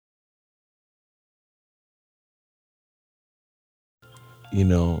you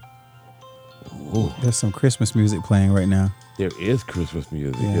know, ooh, There's some Christmas music playing right now. there is Christmas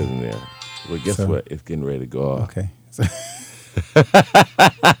music, isn't there? Well, guess what? It's getting ready to go off. Okay.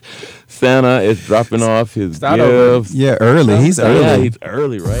 Santa is dropping off his Start gifts. Yeah, early. He's Yeah, early. he's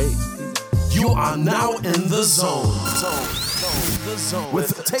early, right? You are now in the zone.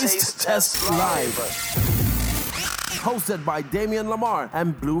 With Taste Test Live. Hosted by Damian Lamar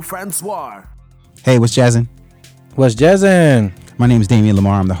and Blue Francois. Hey, what's jazzin'? What's jazzin'? My name is Damian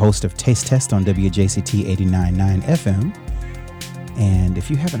Lamar. I'm the host of Taste Test on WJCT 89.9 FM. And if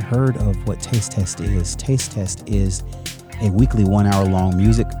you haven't heard of what Taste Test is a weekly 1 hour long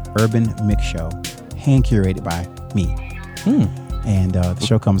music urban mix show, hand curated by me. And the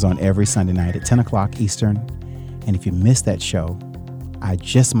show comes on every Sunday night at 10 o'clock Eastern. And if you miss that show, I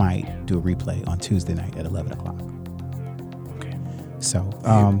just might do a replay on Tuesday night at 11 o'clock. Okay. So,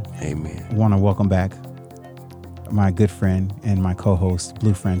 Amen. I want to welcome back my good friend and my co-host,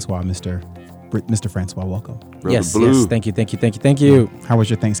 Blue Francois, Mr. Francois. Welcome. Brother Yes, Blue. yes. Thank you. How was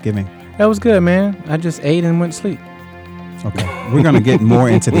your Thanksgiving? That was good, man. I just ate and went to sleep. Okay, we're gonna get more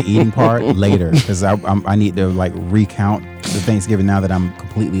into the eating part later because I need to like recount the Thanksgiving now that I'm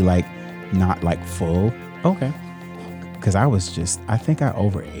completely like not like full Okay. because I think I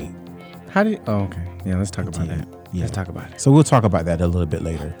overate. How do you? Oh, okay. Yeah, let's talk about that. Yeah. Let's talk about it. So we'll talk about that a little bit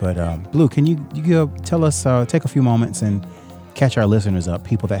later. But Blue, can you tell us, take a few moments and catch our listeners up,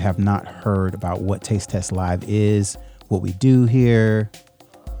 people that have not heard about what Taste Test Live is, what we do here,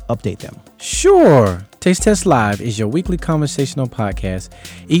 update them. Sure. Taste Test Live is your weekly conversational podcast.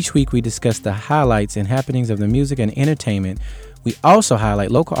 Each week we discuss the highlights and happenings of the music and entertainment. We also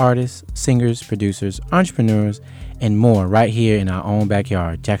highlight local artists, singers, producers, entrepreneurs, and more right here in our own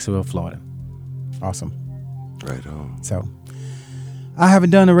backyard, Jacksonville, Florida. Awesome. Right on. So I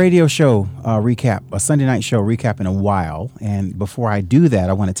haven't done a radio show recap, a Sunday night show recap in a while. And before I do that,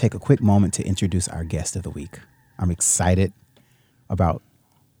 I want to take a quick moment to introduce our guest of the week. I'm excited about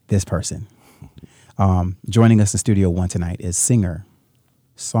this person. Joining us in Studio One tonight is singer,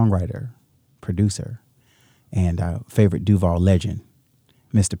 songwriter, producer, and favorite Duval legend,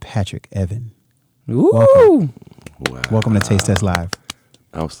 Mr. Patrick Evan. Ooh. Welcome. Wow. Welcome to Taste Test Live.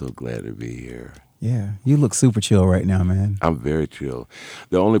 I'm so glad to be here. Yeah, you look super chill right now, man. I'm very chill.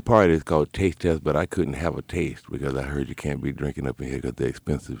 The only part is called Taste Test, but I couldn't have a taste because I heard you can't be drinking up in here because the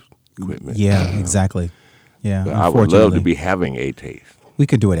expensive equipment. Yeah, exactly. Yeah, But I would love to be having a taste. We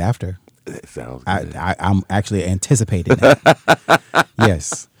could do it after. That sounds good. I'm actually anticipating that.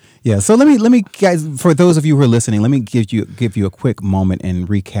 Yes. Yeah. So let me guys, for those of you who are listening, let me give you a quick moment and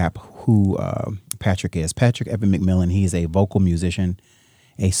recap who Patrick is. Patrick Evan McMillan. He's a vocal musician,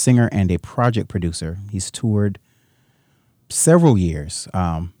 a singer, and a project producer. He's toured several years,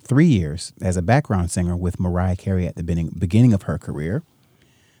 3 years as a background singer with Mariah Carey at the beginning of her career.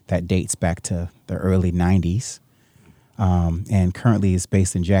 That dates back to the early 90s. And currently is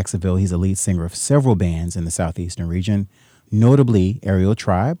based in Jacksonville. He's a lead singer of several bands in the southeastern region, notably Aerial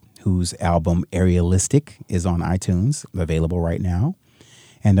Tribe, whose album Aerialistic is on iTunes, available right now.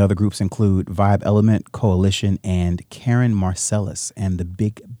 And other groups include Vibe Element, Coalition, and Karen Marcellus and the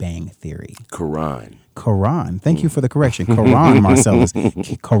Big Bang Theory. Karan. Thank you for the correction. Karan Marcellus.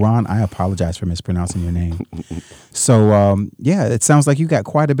 Karan, I apologize for mispronouncing your name. So, yeah, it sounds like you got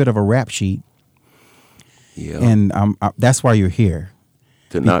quite a bit of a rap sheet. Yeah. And that's why you're here.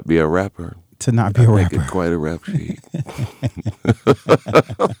 To not be a rapper. To not be a Make rapper. it quite a rap sheet.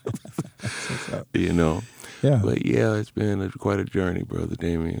 You know. Yeah. But yeah, it's been quite a journey, Brother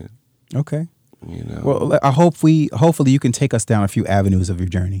Damian. Okay. You know. Well, hopefully you can take us down a few avenues of your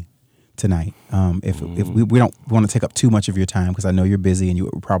journey tonight. If we don't want to take up too much of your time, because I know you're busy and you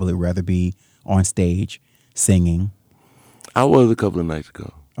would probably rather be on stage singing. I was a couple of nights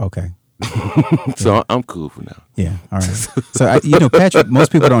ago. Okay. So I'm cool for now. Yeah. All right. So, Patrick,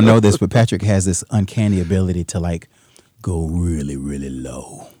 most people don't know this, but Patrick has this uncanny ability to like go really, really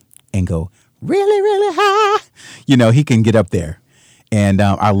low and go really, really high. He can get up there. And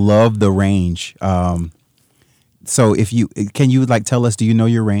I love the range. So can you like tell us, do you know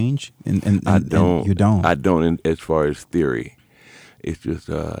your range? And I don't. You don't? I don't as far as theory. It's just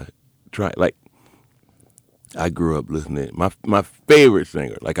I grew up listening. My favorite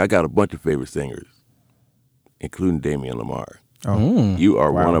singer, like I got a bunch of favorite singers, including Damian Lamar. Oh, You are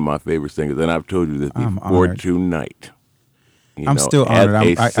one of my favorite singers, and I've told you this I'm before honored. tonight. I'm still honored.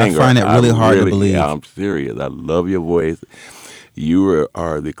 I Singer, find it really hard to believe. Yeah, I'm serious. I love your voice. You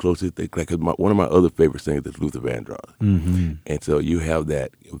are the closest thing. Like one of my other favorite singers is Luther Vandross, and so you have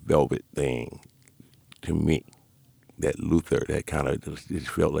that velvet thing to me. That Luther, that kind of just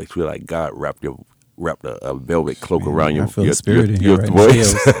felt like God wrapped your wrapped a velvet cloak around I feel the spirit in your here right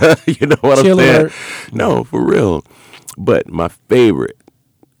voice. You know what Chill I'm saying? alert. No, for real. But my favorite,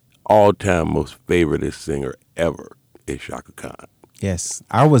 all-time most favorite singer ever is Shaka Khan. Yes,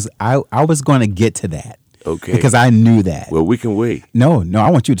 I was going to get to that. Okay. Because I knew that. Well, we can wait. No, I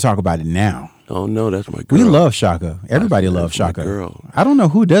want you to talk about it now. Oh no, that's my girl. We love Shaka. Everybody loves my Shaka. girl. I don't know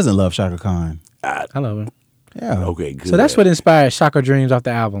who doesn't love Shaka Khan. I love him. Yeah. Okay, good. So that's what inspired Chakra Dreams off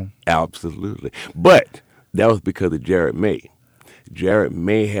the album. Absolutely. But that was because of Jared May. Jared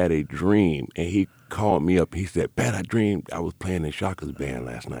May had a dream, and he called me up. He said, "Pat, I dreamed I was playing in Shaka's band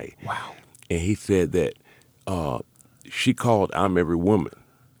last night." Wow. And he said that she called I'm Every Woman.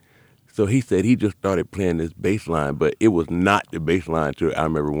 So he said he just started playing this bass line, but it was not the bass line to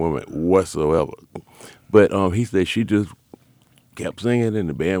I'm Every Woman whatsoever. But he said she just kept singing and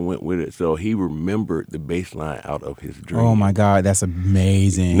the band went with it. So he remembered the bass line out of his dream. Oh my God, that's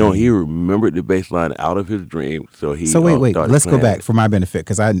amazing. No, he remembered the bass line out of his dream. So he wait. started Let's go playing back it. for my benefit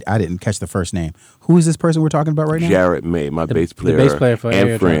because I didn't catch the first name. Who is this person we're talking about right now? Jared May, my bass player, bass player for and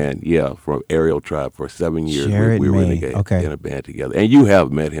Aerial friend, from Aerial Tribe for 7 years. Jared we were May, in okay. a band together, and you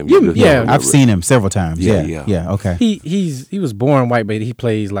have met him. Yeah, just don't remember. I've seen him several times. Yeah. Yeah. Okay. He was born white, but he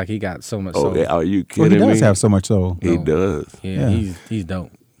plays like he got so much soul. Okay, are you Well, kidding he does me? have so much soul. He does. Yeah, Yeah. he's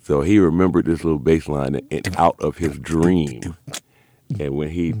dope. So he remembered this little bass line out of his dream. And when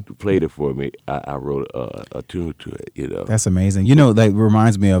he played it for me, I wrote a tune to it, you know. That's amazing. You know, that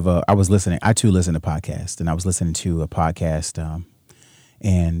reminds me of, I too listen to podcasts, and I was listening to a podcast,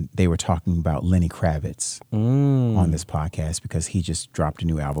 and they were talking about Lenny Kravitz on this podcast because he just dropped a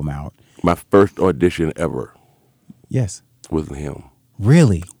new album out. My first audition ever Yes. was him.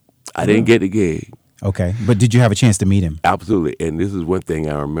 Really? I didn't get the gig. Okay. But did you have a chance to meet him? Absolutely. And this is one thing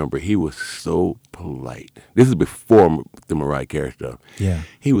I remember. He was so polite. This is before the Mariah Carey stuff. Yeah.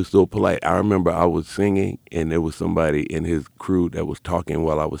 He was so polite. I remember I was singing, and there was somebody in his crew that was talking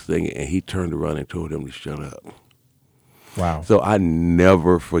while I was singing, and he turned around and told him to shut up. Wow. So I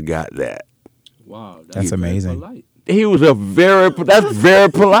never forgot that. Wow, That's amazing. Polite. He was that's very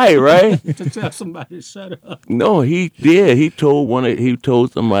polite, right? To tell somebody to shut up. No, he did. He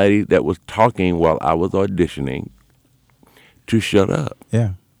told somebody that was talking while I was auditioning to shut up.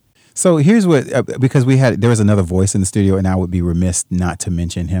 Yeah. So here's what, because there was another voice in the studio, and I would be remiss not to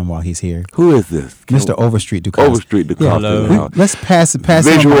mention him while he's here. Who is this? Mr. Overstreet Dukas. Overstreet Dukas. Hello. in the house. Let's pass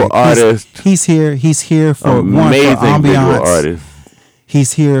Visual him. artist. He's here. He's here for Amazing for ambiance. visual artist.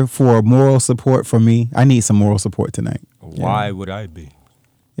 He's here for moral support for me. I need some moral support tonight. Why would I be?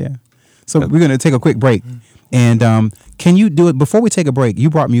 Yeah. So we're going to take a quick break. And can you do it before we take a break? You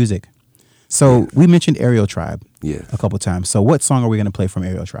brought music. So we mentioned Aerial Tribe Yes. a couple times. So what song are we going to play from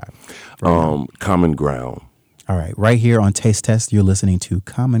Aerial Tribe? Common Ground. All right. Right here on Taste Test, you're listening to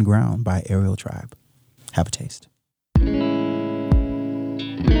Common Ground by Aerial Tribe. Have a taste.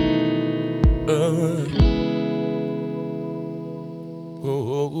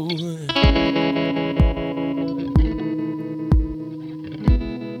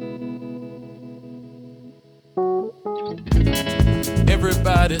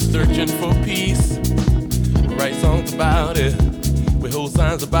 Everybody's searching for peace. We write songs about it. We hold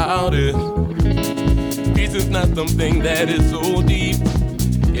signs about it. Peace is not something that is so deep.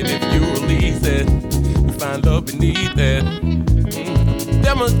 And if you release it, we find love beneath it.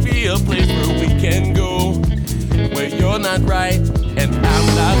 There must be a place where we can go, where you're not right and I'm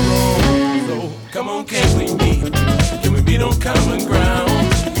not wrong. So come on, can we meet? Can we meet on common ground?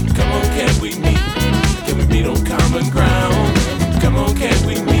 Come on, can we meet? Can we meet on common ground? Come on, can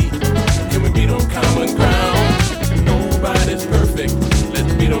we meet? Can we meet on common ground? Nobody's perfect.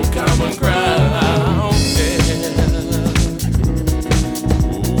 Let's meet on common ground. Yeah.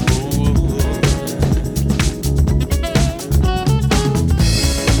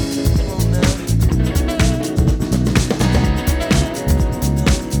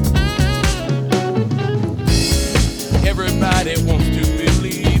 Everybody wants to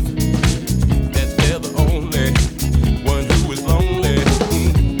believe that they're the only one who is lonely.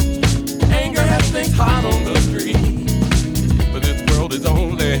 Anger has things hot on the street, but this world is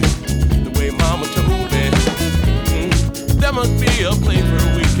only the way mama told me. There must be a place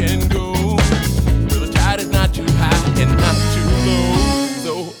where we can go, where the tide is not too high and not too low.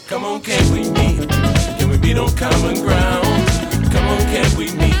 So come on, can we meet? Can we meet on common ground? Come on, can we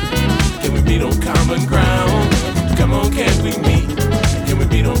meet? Can we meet on common ground? Come on, can we meet? Can we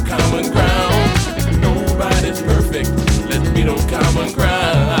meet on common ground? Nobody's perfect. Let's meet on common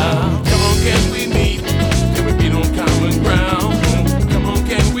ground. Come on, can we meet? Can we meet on common ground? Come on,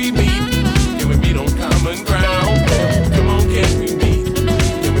 can we meet? Can we meet on common ground? Come on, can we meet?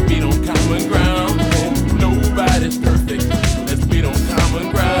 Can we meet on common ground?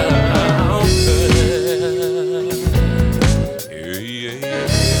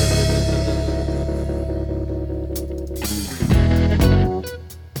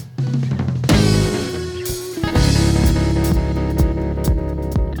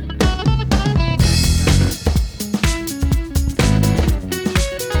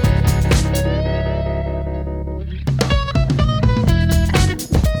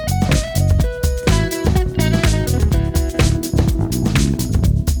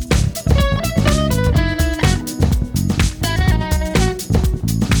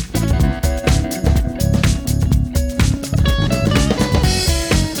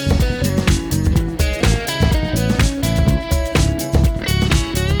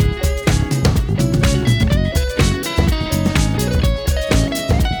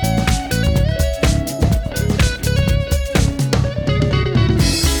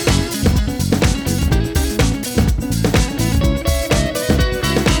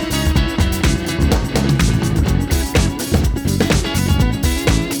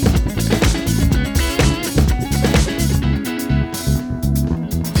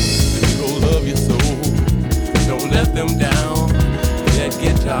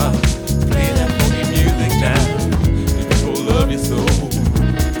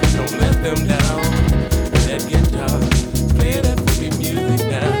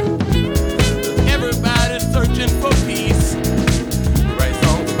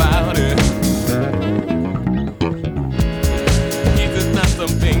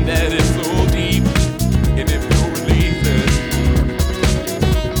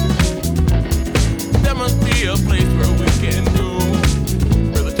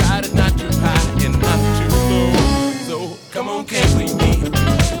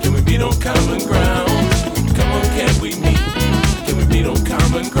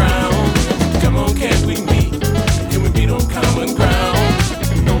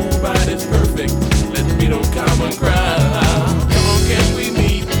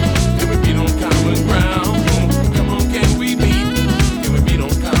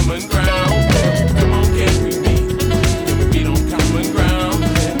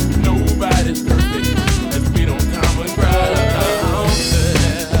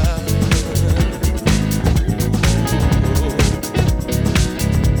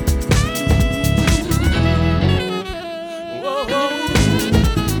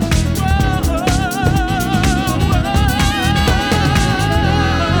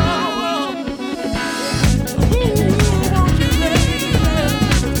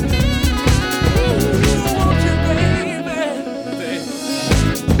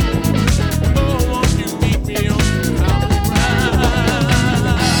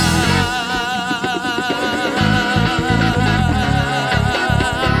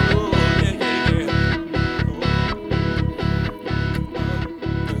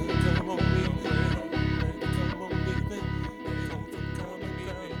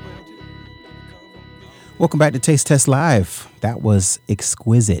 Welcome back to Taste Test Live. That was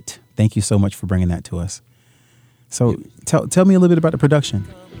exquisite. Thank you so much for bringing that to us. So tell me a little bit about the production.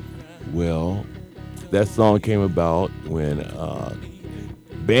 Well, that song came about when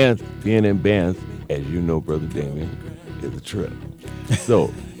bands, being in bands, as you know, Brother Damien, is a trip.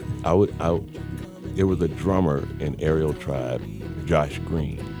 So there was a drummer in Aerial Tribe, Josh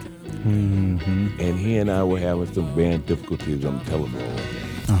Green. And he and I were having some band difficulties on the telephone.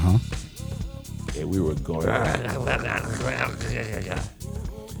 Uh-huh. And we were going,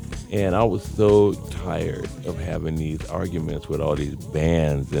 and I was so tired of having these arguments with all these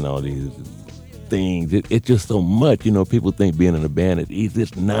bands and all these things. It's just so much, you know. People think being in a band is easy.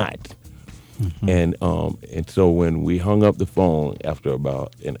 It's not. And so when we hung up the phone after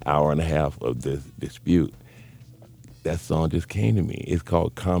about an hour and a half of this dispute, that song just came to me. It's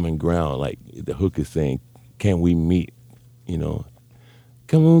called Common Ground. Like the hook is saying, "Can we meet?" You know,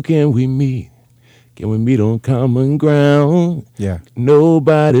 "Come on, can we meet? Can we meet on common ground? Yeah.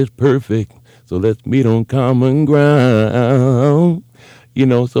 Nobody's perfect, so let's meet on common ground." You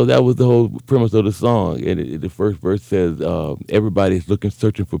know, so that was the whole premise of the song. And the first verse says, everybody's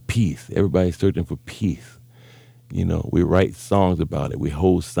searching for peace. Everybody's searching for peace. You know, we write songs about it. We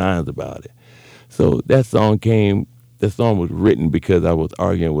hold signs about it. So that song was written because I was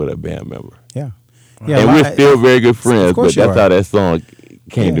arguing with a band member. Yeah. And we're still very good friends, but course you that's are. how that song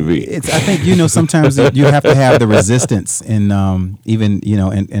came to be. I think, you know, sometimes you have to have the resistance, and even, you know,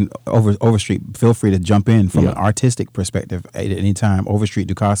 and Overstreet, feel free to jump in from an artistic perspective at any time. Overstreet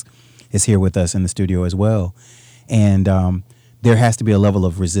Dukas is here with us in the studio as well. And there has to be a level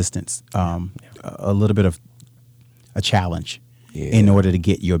of resistance, a little bit of a challenge in order to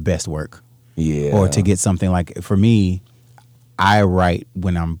get your best work. Yeah. Or to get something like, for me, I write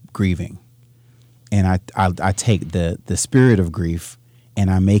when I'm grieving. And I take the spirit of grief and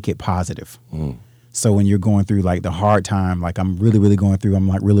I make it positive. So when you're going through like the hard time, like I'm really, really going through, I'm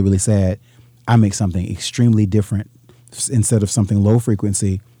like really, really sad, I make something extremely different. Instead of something low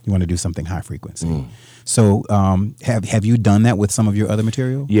frequency, you want to do something high frequency. So have you done that with some of your other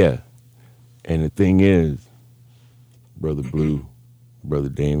material? Yeah. And the thing is, Brother Blue, Brother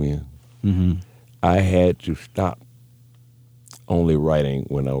Damien, I had to stop only writing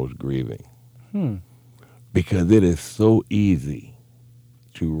when I was grieving. Because it is so easy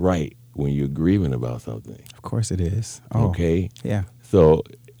to write when you're grieving about something. Of course it is. Oh, Okay? yeah. So,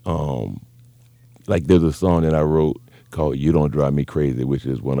 like there's a song that I wrote called You Don't Drive Me Crazy, which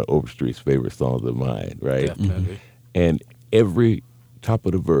is one of Overstreet's favorite songs of mine, right? Definitely. And every top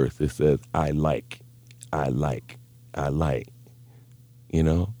of the verse, it says, I like, I like, I like, you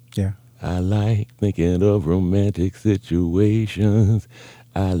know? Yeah. I like thinking of romantic situations.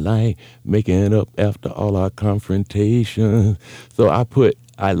 I like making up after all our confrontations. So I put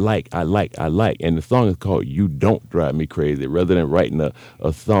I like. And the song is called You Don't Drive Me Crazy. Rather than writing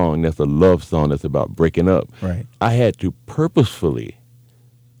a song that's a love song that's about breaking up, Right. I had to purposefully,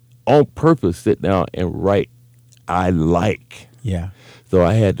 on purpose, sit down and write I like. Yeah. So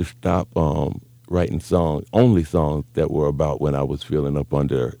I had to stop writing only songs that were about when I was feeling up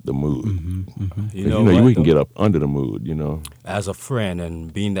under the mood. You 'Cause, know, we what, can get up under the mood, you know. as a friend,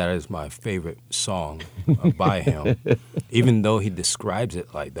 and being that is my favorite song by him, even though he describes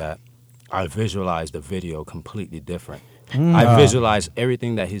it like that, I visualize the video completely different. I visualize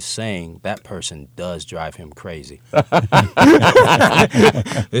everything that he's saying. That person does drive him crazy.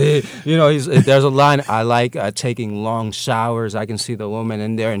 You know, there's a line I like, taking long showers. I can see the woman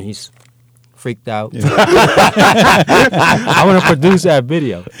in there, and he's freaked out. I want to produce that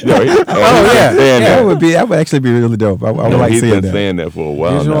video. That would actually be really dope. I would like he's seeing been that. saying that for a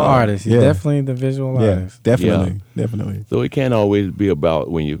while Visual now. artist. He's Yeah. definitely the visual Yeah, artist. definitely. So it can't always be about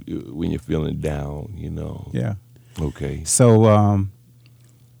when you're feeling down, you know. Yeah. Okay. So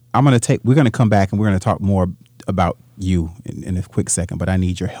we're gonna come back and we're gonna talk more about you in a quick second, but I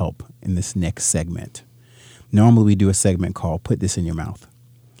need your help in this next segment. Normally we do a segment called Put This in Your Mouth.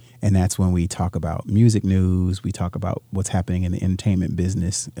 And that's when we talk about music news. We talk about what's happening in the entertainment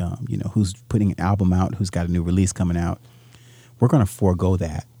business. You know, who's putting an album out, who's got a new release coming out. We're going to forego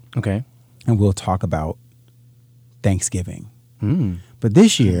that. Okay. And we'll talk about Thanksgiving. But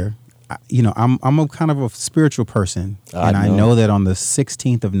this year, I'm a kind of a spiritual person. And I know that on the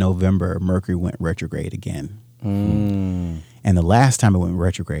 16th of November, Mercury went retrograde again. And the last time it went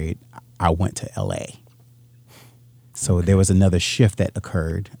retrograde, I went to L.A. So there was another shift that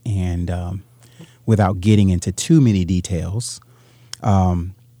occurred, and without getting into too many details,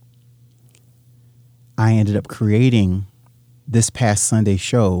 I ended up creating this past Sunday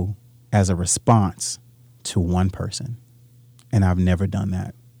show as a response to one person, and I've never done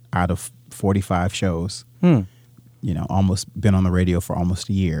that. Out of 45 shows, You know, almost been on the radio for almost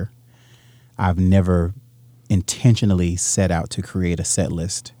a year. I've never intentionally set out to create a set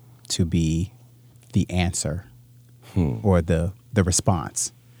list to be the answer or the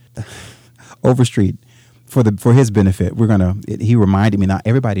response. Overstreet, for his benefit, he reminded me, not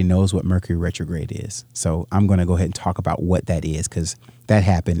everybody knows what Mercury retrograde is. So I'm going to go ahead and talk about what that is, because that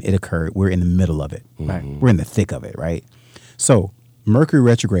happened, it occurred, we're in the middle of it. Right. We're in the thick of it, right? So Mercury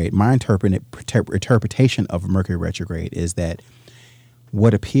retrograde, my interpretation of Mercury retrograde is that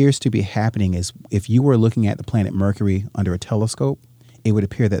what appears to be happening is, if you were looking at the planet Mercury under a telescope, it would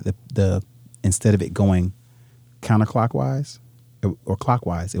appear that the instead of it going counterclockwise or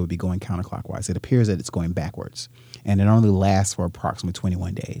clockwise, it would be going counterclockwise. It appears that it's going backwards, and it only lasts for approximately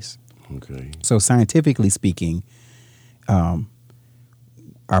 21 days. Okay. So scientifically speaking, our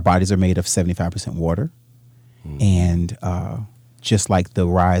bodies are made of 75% water, and just like the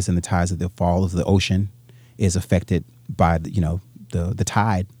rise and the tides of the fall of the ocean is affected by the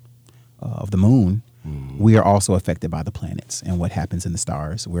tide of the moon, we are also affected by the planets and what happens in the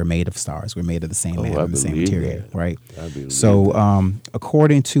stars. We're made of stars. We're made of the same matter, the same material, right? I believe So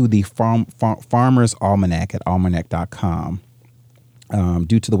according to the Farmer's Almanac at almanac.com,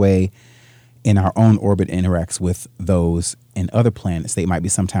 due to the way in our own orbit interacts with those in other planets, they might be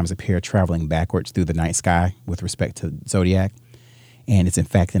sometimes appear traveling backwards through the night sky with respect to zodiac. And it's in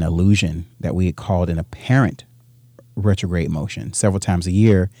fact an illusion that we called an apparent retrograde motion. Several times a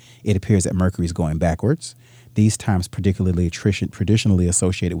year, it appears that Mercury is going backwards. These times particularly traditionally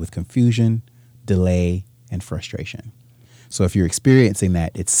associated with confusion, delay, and frustration. So if you're experiencing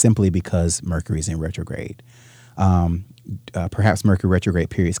that, it's simply because Mercury is in retrograde. Perhaps Mercury retrograde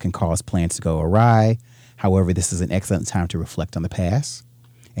periods can cause plans to go awry. However, this is an excellent time to reflect on the past.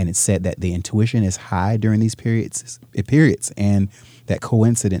 And it's said that the intuition is high during these periods, and that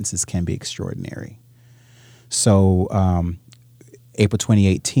coincidences can be extraordinary. So April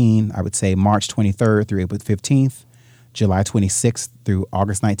 2018, I would say March 23rd through April 15th, July 26th through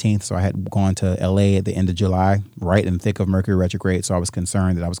August 19th. So I had gone to LA at the end of July, right in the thick of Mercury retrograde. So I was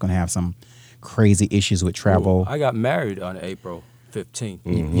concerned that I was going to have some crazy issues with travel. I got married on April 15th.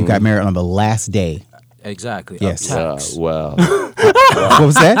 You got married on the last day. Exactly. Yes. Tax. Wow. What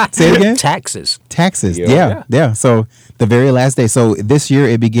was that? Say it again. Taxes. Taxes. Yeah. Yeah. So the very last day. So this year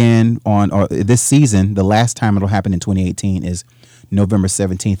it began or this season, the last time it'll happen in 2018 is November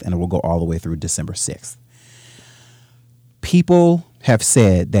 17th, and it will go all the way through December 6th. People have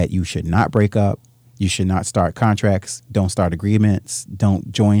said that you should not break up. You should not start contracts. Don't start agreements.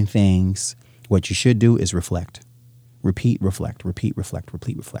 Don't join things. What you should do is reflect. Repeat, reflect, repeat, reflect,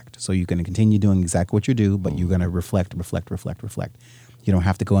 repeat, reflect. So you're going to continue doing exactly what you do, but you're going to reflect, reflect, reflect, reflect. You don't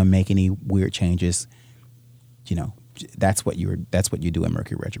have to go and make any weird changes. You know, that's what you do in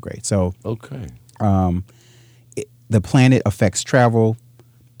Mercury retrograde. So Okay. The planet affects travel,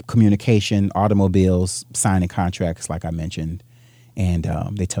 communication, automobiles, signing contracts, like I mentioned, and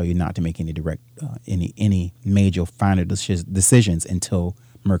they tell you not to make any any major final decisions until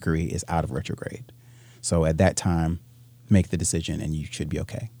Mercury is out of retrograde. So at that time, make the decision and you should be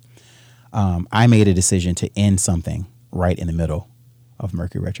okay. I made a decision to end something right in the middle of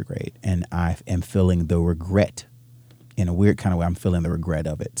Mercury retrograde, and I am feeling the regret in a weird kind of way. I'm feeling the regret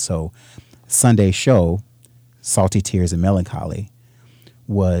of it. So Sunday's show, Salty Tears and Melancholy,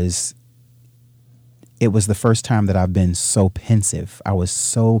 was the first time that I've been so pensive. I was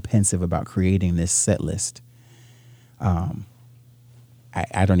so pensive about creating this set list. I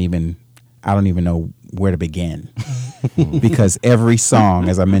don't even know where to begin because every song,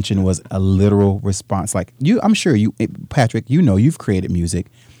 as I mentioned, was a literal response. Like I'm sure Patrick, you've created music.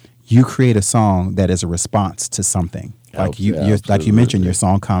 You create a song that is a response to something. Like like you mentioned, your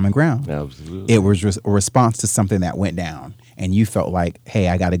song "Common Ground." Absolutely. It was a response to something that went down, and you felt like, "Hey,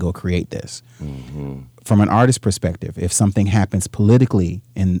 I got to go create this." Mm-hmm. From an artist perspective, if something happens politically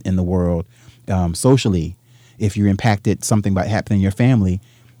in the world, socially, if you're impacted something by happening in your family,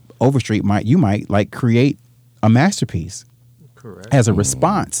 Overstreet might like create a masterpiece, Correct. as a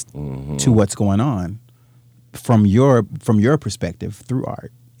response to what's going on from your perspective through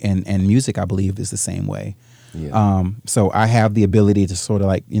art. And music, I believe, is the same way. Yeah. So I have the ability to sort of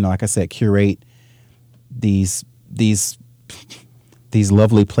like I said, curate these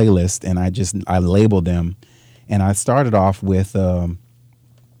lovely playlists, and I labeled them. And I started off with the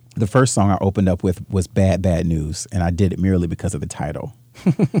first song I opened up with was Bad Bad News, and I did it merely because of the title.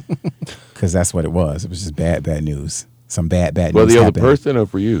 Because that's what it was. It was just bad news. Some bad news. For the other happened. person or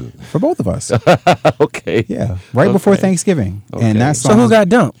for you? For both of us. Okay. Yeah. Right before Okay. Thanksgiving. Okay. And that song, So who got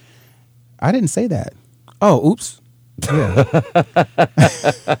dumped? I didn't say that. Oh, oops. Yeah.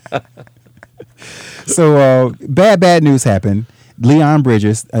 So bad news happened. Leon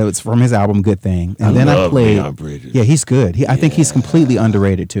Bridges, it's from his album Good Thing, and then I love played. Leon Bridges. Yeah, he's good. I think he's completely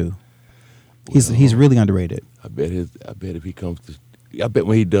underrated too. He's really underrated. I bet if he comes to, I bet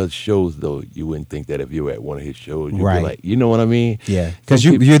when he does shows though, you wouldn't think that if you were at one of his shows, you'd Right. be like, you know what I mean? Yeah, because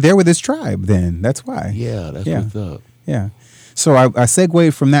you're there with his tribe. Then that's why. Yeah, that's Yeah. what's up. Yeah. So I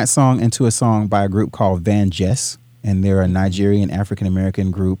segued from that song into a song by a group called Van Jess, and they're a Nigerian African American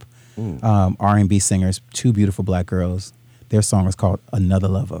group, R&B singers, two beautiful black girls. Their song is called Another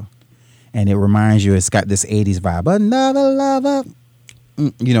Lover, and it reminds you, it's got this 80s vibe. Another lover.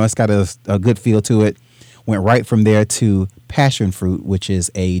 You know, it's got a good feel to it. Went right from there to Passion Fruit, which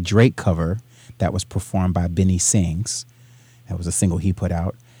is a Drake cover that was performed by Benny Sings. That was a single he put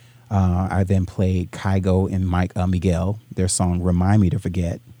out. I then played Kygo and Mike Miguel, their song Remind Me to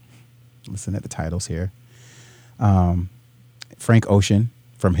Forget. Listen at the titles here. Frank Ocean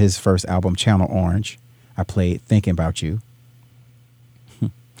from his first album, Channel Orange. I played Thinking About You.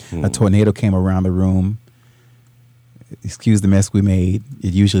 A tornado came around the room. Excuse the mess we made.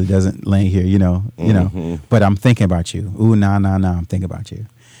 It usually doesn't lay here, you know. But I'm thinking about you. Ooh, nah, I'm thinking about you.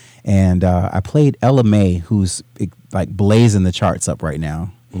 And I played Ella Mai, who's like blazing the charts up right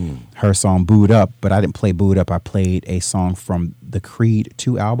now. Her song Booed Up, but I didn't play Booed Up. I played a song from the Creed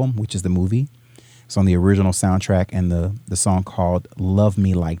 2 album, which is the movie. It's on the original soundtrack, and the song called Love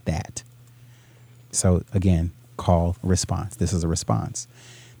Me Like That. So again, call, response. This is a response.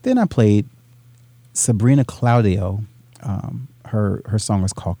 Then I played Sabrina Claudio. Her song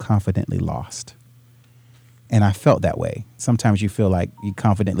was called Confidently Lost. And I felt that way. Sometimes you feel like you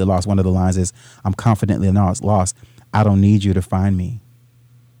confidently lost. One of the lines is, I'm confidently lost. I don't need you to find me.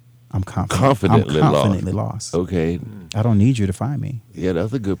 I'm confidently lost. Okay. I don't need you to find me. Yeah,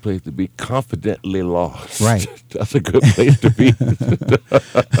 that's a good place to be. Confidently lost. Right. That's a good place to be.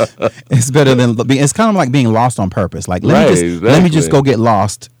 It's better than it's kind of like being lost on purpose. Like let me just go get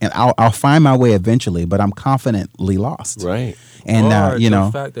lost, and I'll find my way eventually. But I'm confidently lost. Right. And or you know,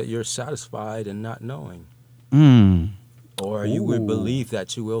 the fact that you're satisfied and not knowing, or you would believe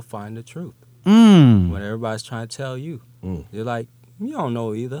that you will find the truth when everybody's trying to tell you. You're like, you don't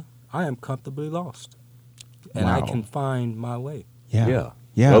know either. I am comfortably lost, and I Wow. can find my way. yeah.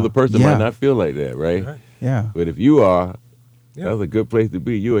 The other person might not feel like that, right? Right. Yeah. But if you are, Yeah. that's a good place to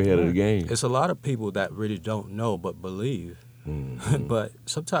be. You're ahead of the game. It's a lot of people that really don't know but believe. But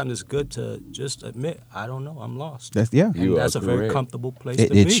sometimes it's good to just admit, I don't know, I'm lost. That's yeah. And You that's are a very correct. comfortable place It,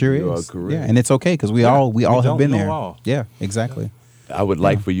 to be. it sure You are is. correct. Yeah, and it's okay because we Yeah. all We have don't been know there. all. Yeah, exactly. I would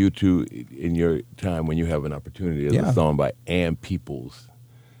like for you to, in your time when you have an opportunity, there's Yeah. a song by Ann Peoples,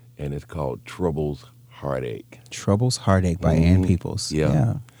 and it's called Trouble's Heartache. Trouble's Heartache by Ann Peoples.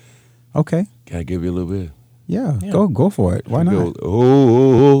 Yeah. Okay. Can I give you a little bit? Yeah. Go for it. Why It not? goes,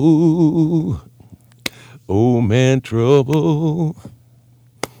 oh man, trouble.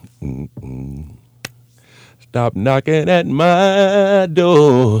 Mm-mm. Stop knocking at my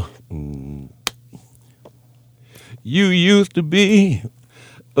door. You used to be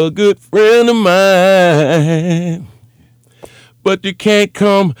a good friend of mine, but you can't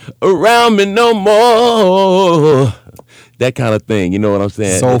come around me no more. That kind of thing, you know what I'm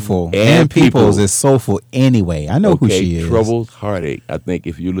saying? Soulful. Ann Ann Peoples is soulful anyway. I know who she is. Trouble's Heartache. I think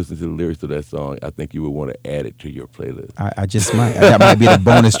if you listen to the lyrics to that song, I think you would want to add it to your playlist. I just might. That might be the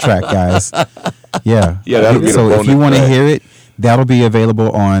bonus track, guys. Yeah. Yeah, that'll be the so if bonus you want to track. hear it, that'll be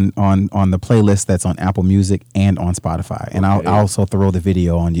available on the playlist that's on Apple Music and on Spotify. And Okay. I'll also throw the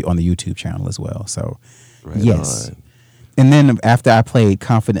video on the YouTube channel as well. So Right yes. on. And then after I played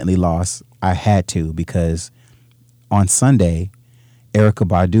Confidently Lost, I had to, because on Sunday, Erykah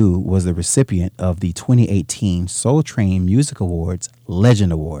Badu was the recipient of the 2018 Soul Train Music Awards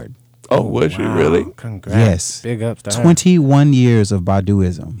Legend Award. Oh, was she really? Congrats. Yes. Big ups to her. 21 years of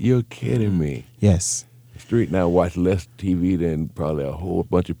Baduism. You're kidding me. Yes. Street now watch less TV than probably a whole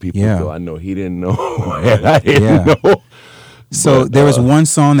bunch of people. Yeah. So I know he didn't know. And I didn't know. So But, there was one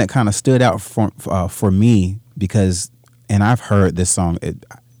song that kind of stood out for me because, and I've heard this song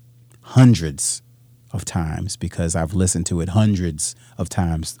hundreds of times because I've listened to it hundreds of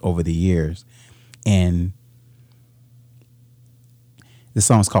times over the years. And the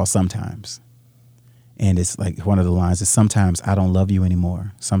song's called Sometimes. And it's like one of the lines is, sometimes I don't love you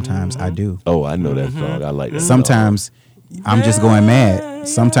anymore. Sometimes I do. Oh, I know that song. I like that Sometimes I'm just going mad.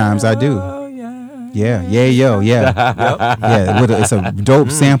 Sometimes I do. Yeah. Yeah. It's a dope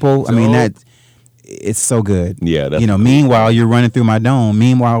sample. I mean, it's so good. Yeah, that's meanwhile, you're running through my dome.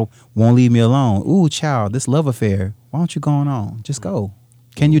 Meanwhile, won't leave me alone. Ooh, child, this love affair. Why don't you go on? Just go.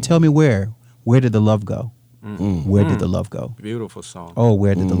 Can you tell me where? Where did the love go? Where did the love go? Beautiful song. Oh,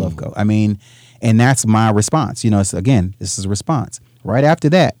 where did the love go? I mean, and that's my response. You know, it's, again, this is a response. Right after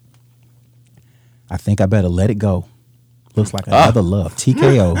that, I think I better let it go. Looks like another love.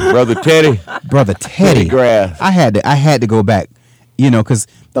 TKO. Brother Teddy. Brother Teddy. Grass. I had to go back, you know, because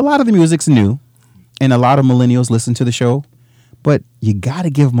a lot of the music's new, and a lot of millennials listen to the show. But you got to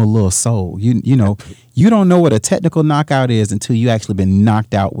give them a little soul. You know, you don't know what a technical knockout is until you actually been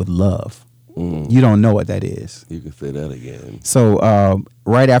knocked out with love. You don't know what that is. You can say that again. So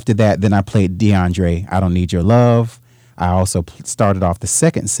right after that, then I played DeAndre, I Don't Need Your Love. I also started off the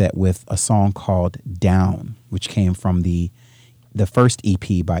second set with a song called Down, which came from the first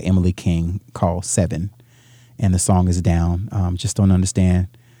EP by Emily King called 7. And the song is Down. Just don't understand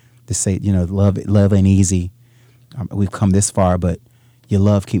to say, you know, love ain't easy. We've come this far, but your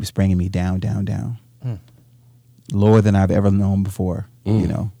love keeps bringing me down, down, down. Lower than I've ever known before. You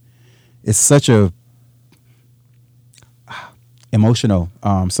know, it's such a emotional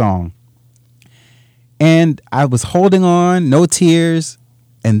song. And I was holding on, no tears.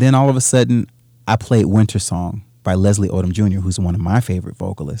 And then all of a sudden, I played Winter Song by Leslie Odom Jr., who's one of my favorite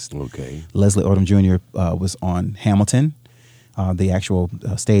vocalists. Okay. Leslie Odom Jr. Was on Hamilton. The actual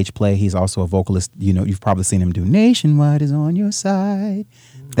stage play. He's also a vocalist. You know, you've probably seen him do Nationwide is on Your Side.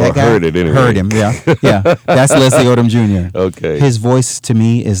 That guy heard it anyway. Heard him, yeah. Yeah. That's Leslie Odom Jr. Okay. His voice to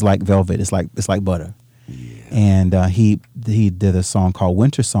me is like velvet. It's like butter. Yeah. And he did a song called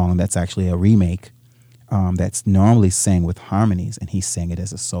Winter Song that's actually a remake that's normally sang with harmonies, and he sang it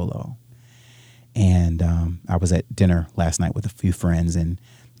as a solo. And I was at dinner last night with a few friends, and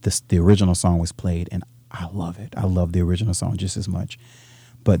the original song was played, and I love it. I love the original song just as much.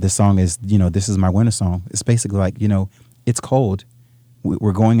 But the song is, you know, this is my winter song. It's basically like, you know, it's cold.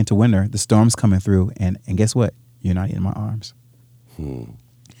 We're going into winter. The storm's coming through. And guess what? You're not in my arms.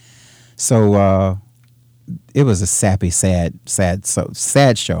 So it was a sappy, sad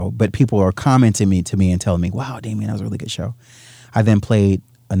show. But people are commenting to me and telling me, wow, Damien, that was a really good show. I then played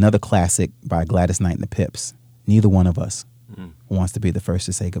another classic by Gladys Knight and the Pips. Neither one of us wants to be the first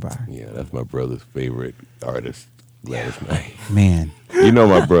to say goodbye. Yeah, that's my brother's favorite artist, Gladys Knight. Man. You know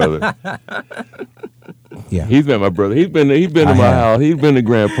my brother. Yeah. He's been my brother. He's been to my house. He's been to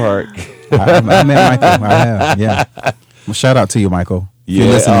Grand Park. I met Michael. I have, yeah. Well, shout out to you, Michael. If you're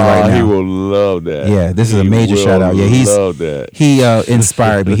listening right now. He will love that. Yeah, this is a major will shout out. Yeah, love that. He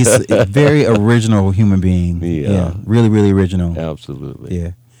inspired me. He's a very original human being. Yeah. Really, really original. Absolutely.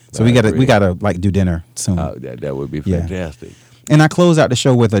 Yeah. So I we agree. gotta like do dinner soon. That would be Yeah. fantastic. And I close out the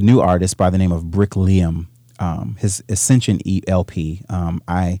show with a new artist by the name of Brick Liam. His Ascension LP.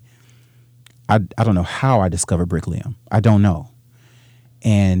 I don't know how I discovered Brick Liam. I don't know.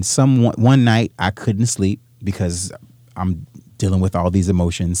 And one night I couldn't sleep because I'm dealing with all these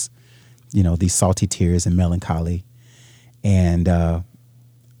emotions, you know, these salty tears and melancholy. And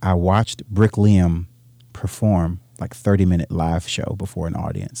I watched Brick Liam perform like 30-minute live show before an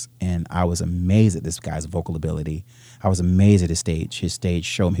audience. And I was amazed at this guy's vocal ability. I was amazed at his stage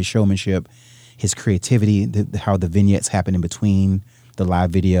show, his showmanship, his creativity, how the vignettes happen in between the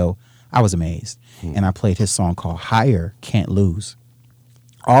live video. I was amazed. And I played his song called Higher, Can't Lose.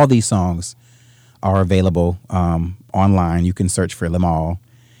 All these songs are available online. You can search for them all,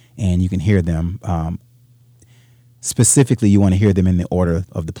 and you can hear them. Specifically, you want to hear them in the order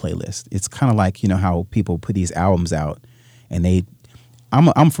of the playlist. It's kind of like, you know, how people put these albums out, and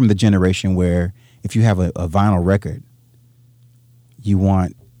I'm from the generation where if you have a vinyl record, you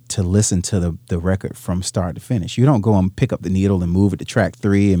want to listen to the record from start to finish. You don't go and pick up the needle and move it to track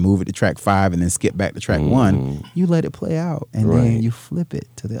 3 and move it to track 5 and then skip back to track 1. You let it play out, and then you flip it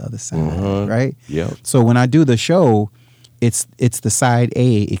to the other side, right? Yeah. So when I do the show, it's the side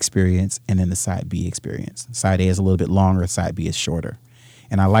A experience and then the side B experience. Side A is a little bit longer, side B is shorter.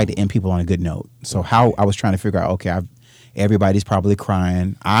 And I like to end people on a good note. So how I was trying to figure out, okay, everybody's probably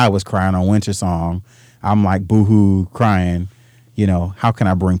crying. I was crying on Winter Song. I'm like boohoo crying. You know, how can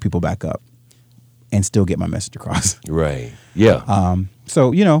I bring people back up and still get my message across? Right. Yeah.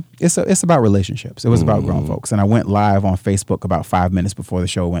 So, you know, it's about relationships. It was about grown folks. And I went live on Facebook about 5 minutes before the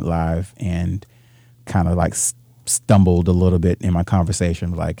show went live and kind of like stumbled a little bit in my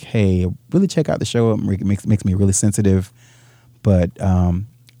conversation. Like, hey, really check out the show. It makes me really sensitive. But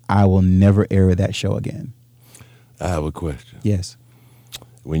I will never air that show again. I have a question. Yes.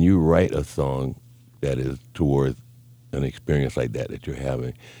 When you write a song that is towards an experience like that you're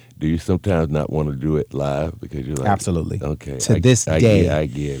having, do you sometimes not want to do it live because you're like, absolutely. Okay. To this day. I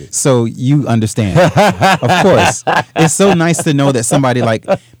get it. So you understand. Of course. It's so nice to know that somebody like,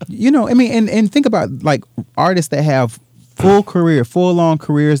 you know, I mean, and think about like artists that have full long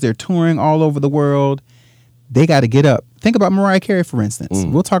careers. They're touring all over the world. they got to get up. Think about Mariah Carey, for instance.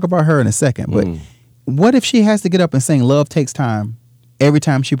 We'll talk about her in a second. But what if she has to get up and sing Love Takes Time every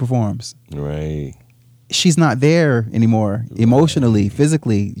time she performs? Right. She's not there anymore. Emotionally,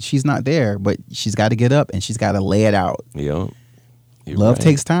 physically, she's not there. But she's got to get up and she's got to lay it out. Yeah. You're Love right.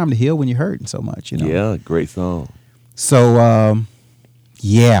 takes time to heal when you're hurting so much, you know? Yeah, great song. So,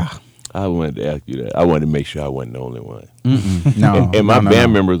 yeah. I wanted to ask you that. I wanted to make sure I wasn't the only one. No. And my no,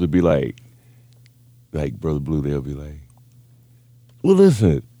 band no. members would be like Brother Blue, they'll be like, well,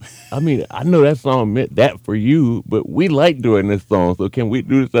 listen, I mean, I know that song meant that for you, but we like doing this song, so can we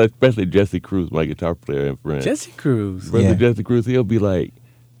do this? Especially Jesse Cruz, my guitar player and friend. Jesse Cruz. Brother Yeah. Jesse Cruz, he'll be like,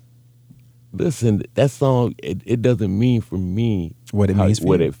 listen, that song, it doesn't mean for me What it means for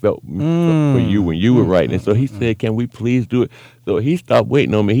what you. it felt for you when you were writing it. So he said, can we please do it? So he stopped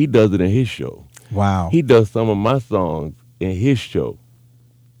waiting on me. He does it in his show. Wow. He does some of my songs in his show.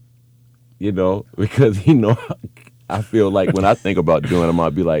 You know, because I feel like when I think about doing them,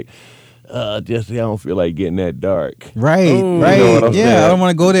 I'll be like, Jesse, I don't feel like getting that dark. Right, You right. know what I'm Yeah, saying? I don't want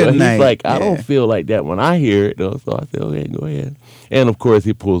to go there So tonight. He's like, I Yeah. don't feel like that when I hear it, though. So I said, okay, go ahead. And of course,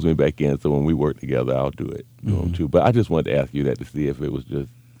 he pulls me back in. So when we work together, I'll do it too. But I just wanted to ask you that to see if it was just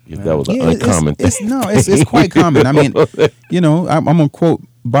if that was an Yeah, uncommon thing. It's quite common. I mean, you know, I'm gonna quote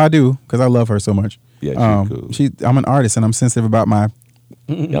Badu because I love her so much. Yeah, she's cool. I'm an artist and I'm sensitive about my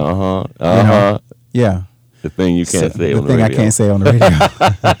yeah. The thing you can't say the on the thing radio. I can't say on the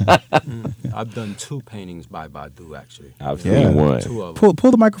radio. I've done 2 paintings by Badu, actually. I've Yeah. seen one. 2 of them.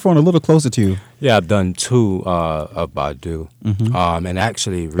 pull the microphone a little closer to you. Yeah, I've done 2 of Badu. And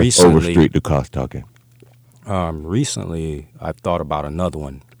actually, That's recently, Overstreet the cost talking. recently, I thought about another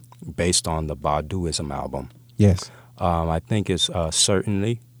one based on the Baduism album. Yes. I think it's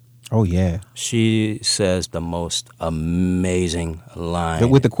Certainly. Oh yeah. She says the most amazing line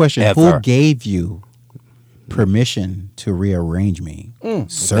With the question, ever. who gave you permission to rearrange me?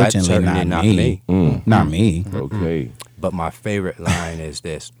 Certainly not me. Not me. Okay. But my favorite line is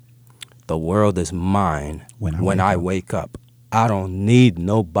this: "The world is mine When I wake wake up. I don't need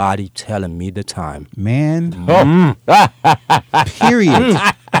nobody telling me the time." Man. Oh. Period.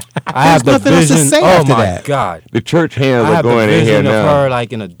 I have the nothing else to vision. say Oh after my that. God! The church hands I are have the going in here vision of now. her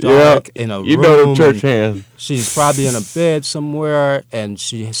like in a dark in a You room. know the church and hands. She's probably in a bed somewhere, and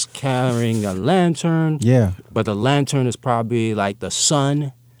she's carrying a lantern. Yeah. But the lantern is probably like the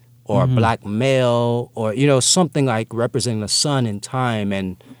sun or Mm-hmm. a black male or, something like representing the sun in time.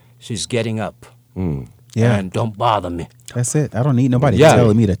 And she's getting up. Yeah. And don't bother me. That's it. I don't need nobody Yeah.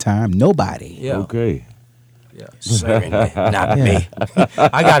 telling me the time. Nobody. Yeah. Okay. Yeah. Certainly not Yeah. me.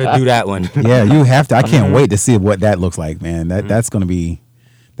 I got to do that one. Yeah, you have to. I can't wait to see what that looks like, man. That's gonna be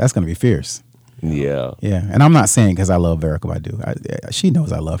fierce. Yeah. Yeah, and I'm not saying because I love Erykah Badu. She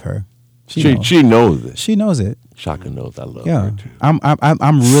knows I love her. She knows it. She knows it. Shaka knows I love Yeah, her too.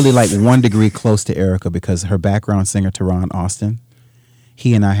 I'm really like 1 degree close to Erykah because her background singer Teron Austin,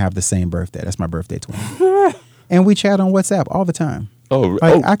 he and I have the same birthday. That's my birthday twin, and we chat on WhatsApp all the time. Oh,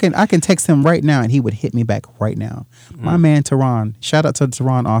 Like I can text him right now and he would hit me back right now. My man Teron, shout out to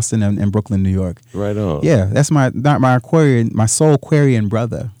Teron Austin in Brooklyn, New York. right on. Yeah, that's my soul Aquarian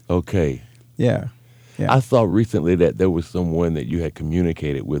brother. Okay. Yeah. Yeah. I saw recently that there was someone that you had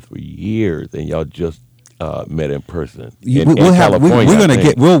communicated with for years, and y'all just met in person. We're in California, gonna I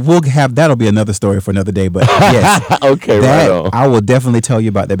think. we'll have that'll be another story for another day. But yes, Okay, that, right on. I will definitely tell you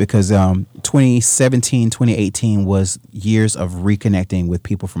about that because 2017, 2018 was years of reconnecting with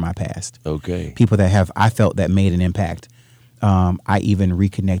people from my past. Okay. People that I felt that made an impact. I even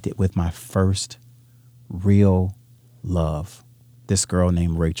reconnected with my first real love, this girl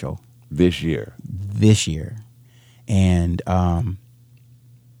named Rachel. This year. And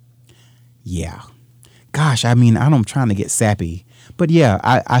yeah, gosh, I mean, I'm trying to get sappy, but yeah,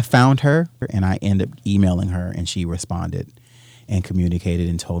 I found her and I ended up emailing her and she responded and communicated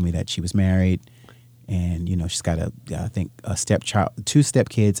and told me that she was married and she's got I think a stepchild, 2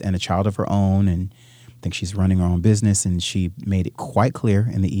 stepkids and a child of her own, and I think she's running her own business, and she made it quite clear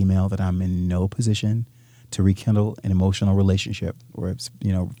in the email that I'm in no position to rekindle an emotional relationship or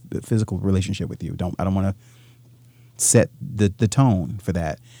a physical relationship with you. I don't want to set the tone for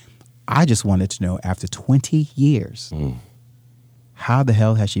that. I just wanted to know, after 20 years, how the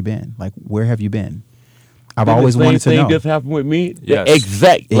hell has she been? Like, where have you been? I've always wanted to The same know. thing just happened with me. Yes. The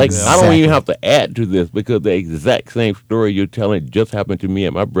exact. Like, I don't Exactly. even have to add to this because the exact same story you're telling just happened to me,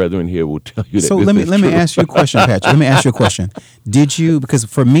 and my brethren here will tell you that. So this let me is true. ask you a question, Patrick. Let me ask you a question. Did you? Because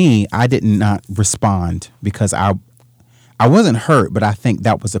for me, I did not respond because I I wasn't hurt, but I think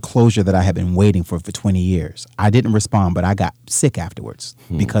that was a closure that I had been waiting for 20 years. I didn't respond, but I got sick afterwards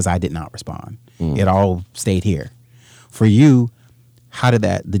because I did not respond. It all stayed here. For you, how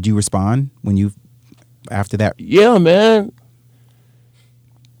did you respond when you, after that? Yeah, man.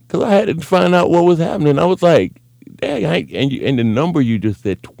 Because I had to find out what was happening. I was like, dang, and the number you just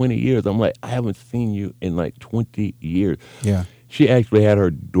said, 20 years. I'm like, I haven't seen you in like 20 years. Yeah. She actually had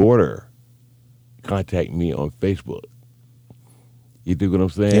her daughter contact me on Facebook. You dig what I'm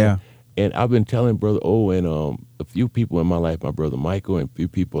saying? Yeah. And I've been telling Brother O and a few people in my life, my brother Michael and a few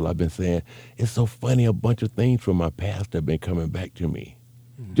people, I've been saying, it's so funny, a bunch of things from my past have been coming back to me.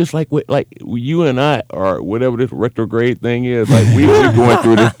 Just like you and I, or whatever this retrograde thing is, like we're going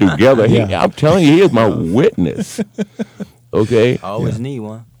through this together. I'm telling you, he is my witness. Okay? I always need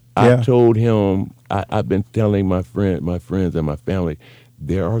one. I told him, I've been telling my friends and my family,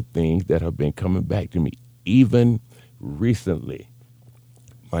 there are things that have been coming back to me. Even recently,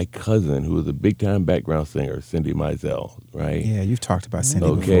 my cousin, who is a big-time background singer, Cindy Mizell, right? Yeah, you've talked about Cindy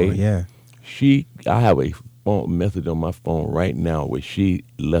Okay. before. Yeah. I have a phone message on my phone right now where she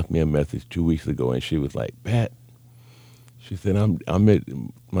left me a message 2 weeks ago, and she was like, Pat, she said, I'm at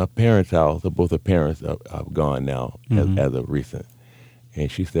my parents' house. Both her parents are gone now as of recent. And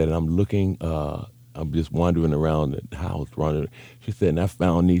she said, I'm looking, I'm just wandering around the house. She said, and I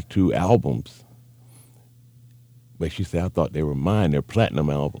found these 2 albums. But she said, I thought they were mine. They're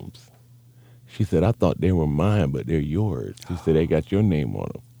platinum albums. She said, I thought they were mine, but they're yours. She said, they got your name on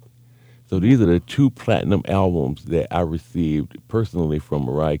them. So these are the 2 platinum albums that I received personally from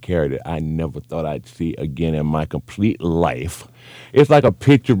Mariah Carey that I never thought I'd see again in my complete life. It's like a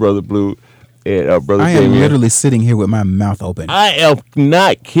picture, Brother Blue. And, Brother I am Damien. literally sitting here with my mouth open. I am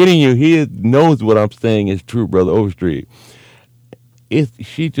not kidding you. He knows what I'm saying is true, Brother Overstreet.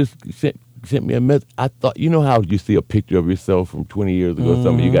 She just sent me a message. I thought, you know how you see a picture of yourself from 20 years ago or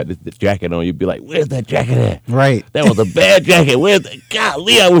something, you got this jacket on, you'd be like, where's that jacket at? Right. That was a bad jacket. Where's that?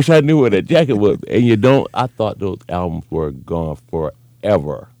 Golly, I wish I knew where that jacket was. And you don't, I thought those albums were gone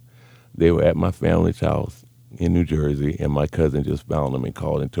forever. They were at my family's house in New Jersey, and my cousin just found them and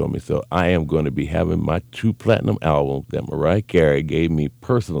called and told me. So I am going to be having my 2 platinum albums that Mariah Carey gave me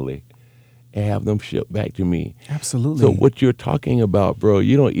personally and have them shipped back to me. Absolutely. So what you're talking about, bro,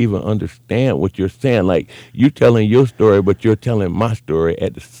 you don't even understand what you're saying. Like, you're telling your story, but you're telling my story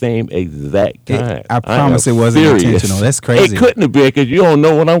at the same exact time. I promise am it wasn't serious. intentional. That's crazy. It couldn't have been because you don't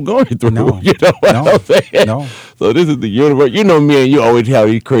know what I'm going through. No. You know what I'm saying? No. So this is the universe. You know me and you always have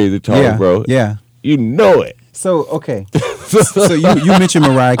these crazy talks, Yeah, bro. yeah. You know it. So, okay. So you mentioned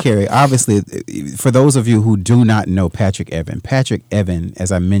Mariah Carey. Obviously, for those of you who do not know Patrick Evan,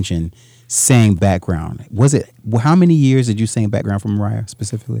 as I mentioned, sang background. Was it, how many years did you sing background for Mariah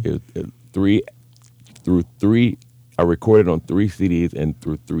specifically? It through three, I recorded on 3 CDs and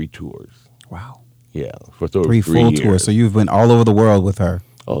through 3 tours. Wow. Yeah. For 3 full years. tours. So you've been all over the world with her.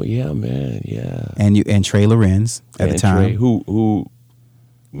 Oh, yeah, man. Yeah. And Trey Lorenz at the time. Trey, who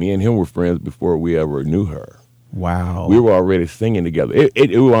me and him were friends before we ever knew her. Wow. We were already singing together.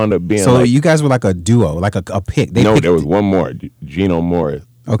 It wound up being so like, you guys were like a duo, like a pick. there was one more, Geno Morris.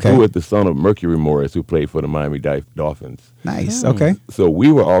 Okay. Who was the son of Mercury Morris, who played for the Miami Dolphins. Nice. Okay. So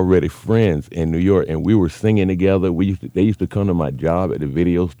we were already friends in New York, and we were singing together. They used to come to my job at the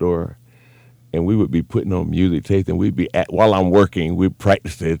video store, and we would be putting on music tapes, and we'd be while I'm working, we'd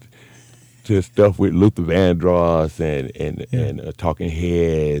practice it to stuff with Luther Vandross and Talking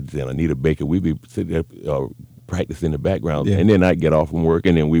Heads and Anita Baker. We'd be sitting there practice in the background, and then I'd get off from work,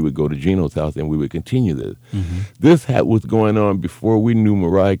 and then we would go to Geno's house, and we would continue this. This was going on before we knew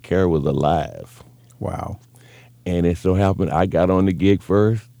Mariah Carey was alive. Wow. And it so happened I got on the gig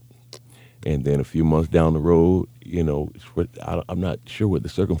first, and then a few months down the road, I'm not sure what the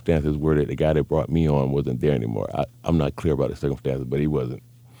circumstances were that the guy that brought me on wasn't there anymore. I'm not clear about the circumstances, but he wasn't.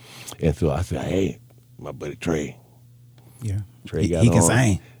 And so I said, hey, my buddy Trey. Yeah. Trey got he on. can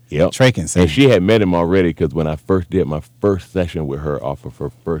sing. Yep. Trey can sing. And she had met him already because when I first did my first session with her off of her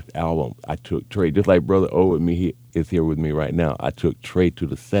first album, I took Trey, just like Brother O with me, he is here with me right now. I took Trey to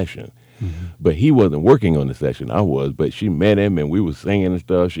the session. But he wasn't working on the session. I was, but she met him and we was singing and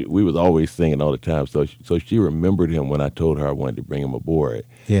stuff. We was always singing all the time. So she remembered him when I told her I wanted to bring him aboard.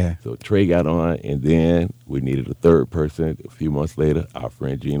 Yeah. So Trey got on, and then we needed a third person. A few months later, our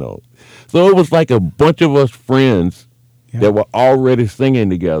friend Geno. So it was like a bunch of us friends that were already singing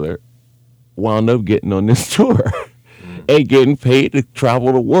together wound up getting on this tour and getting paid to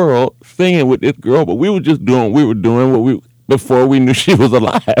travel the world singing with this girl. But we were doing what before we knew she was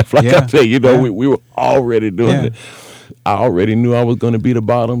alive. Like I said, we were already doing it. I already knew I was going to be the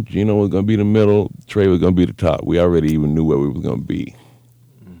bottom. Gino was going to be the middle. Trey was going to be the top. We already even knew where we was going to be.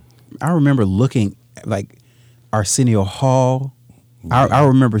 I remember looking at, like, Arsenio Hall. I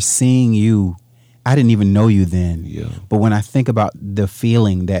remember seeing you. I didn't even know you then. Yeah. But when I think about the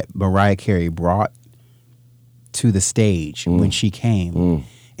feeling that Mariah Carey brought to the stage when she came,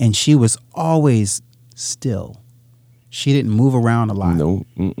 and she was always still. She didn't move around a lot. No.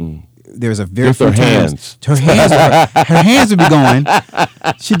 Mm-mm. There's a very Just few her times hands. her hands would be going.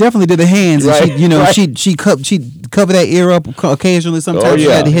 She definitely did the hands. And Right, she, you know, right. she'd cover that ear up occasionally. Sometimes she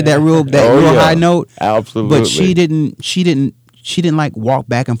yeah. had to hit that real yeah. high note. Absolutely. But she didn't like walk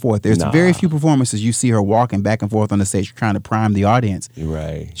back and forth. There's very few performances you see her walking back and forth on the stage trying to prime the audience.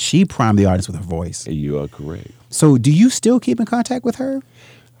 Right. She primed the audience with her voice. You are correct. So do you still keep in contact with her?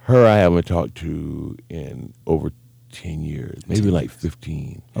 Her I haven't talked to in over 10 years, maybe like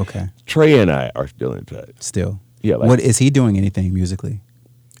 15. Okay. Trey and I are still in touch. Still. Yeah, like- What is he doing anything musically?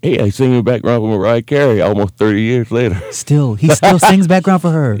 Hey, I sing in the background for Mariah Carey almost 30 years later. Still. He still sings background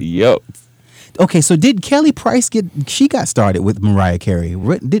for her. Yep. Okay, so did Kelly Price she got started with Mariah Carey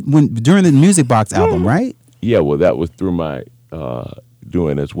during the Music Box album, right? Yeah, well, that was through my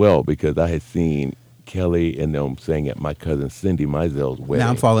doing as well because I had seen Kelly and them sing at my cousin Cindy Meisel's wedding.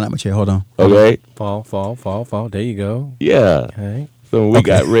 Now I'm falling out my chair. Hold on. Okay? Fall. There you go. Yeah. Okay. So when we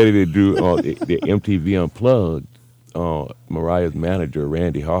got ready to do the MTV Unplugged, Mariah's manager,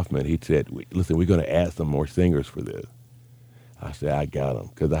 Randy Hoffman, he said, listen, we're going to add some more singers for this. I said, I got them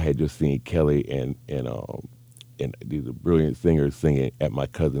because I had just seen Kelly and these brilliant singers singing at my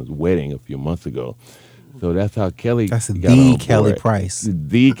cousin's wedding a few months ago. So that's how Kelly That's got the on Kelly board. Price.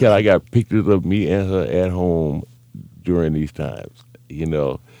 The Kelly. I got pictures of me and her at home during these times, you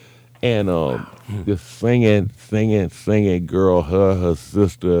know. And just singing, girl, her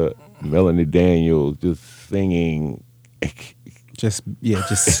sister, Melanie Daniels, just singing. Just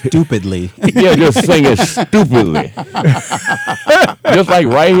stupidly. Yeah, just singing stupidly. Just like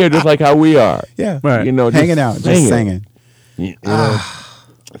right here, just like how we are. Yeah. Right. You know, Hanging out, just singing. You know?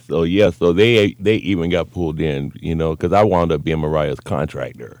 So they even got pulled in, you know, because I wound up being Mariah's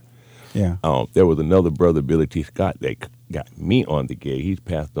contractor. Yeah. There was another brother, Billy T. Scott, that got me on the gig. He's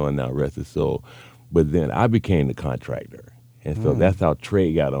passed on now, rest his soul. But then I became the contractor. And so that's how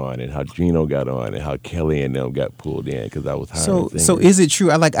Trey got on and how Gino got on and how Kelly and them got pulled in because I was hiring singers. So is it true?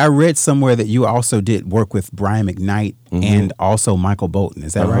 I read somewhere that you also did work with Brian McKnight and also Michael Bolton.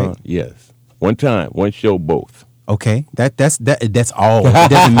 Is that right? Yes. One time, one show, both. Okay. That's all. It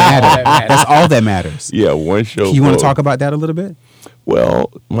doesn't matter. That's all that matters. Yeah, one show. You want both. to talk about that a little bit?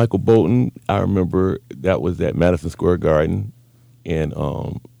 Well, Michael Bolton, I remember that was at Madison Square Garden in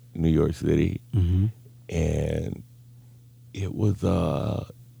New York City. And it was I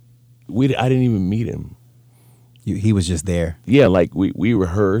didn't even meet him. He was just there. Yeah, like we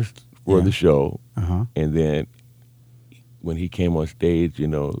rehearsed for Yeah. the show, and then when he came on stage, you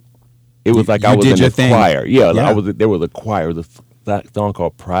know, it was like you I was did in your the thing. choir. Yeah, Yeah. there was a choir. There was a song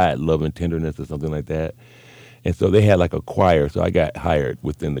called "Pride, Love, and Tenderness" or something like that. And so they had like a choir, so I got hired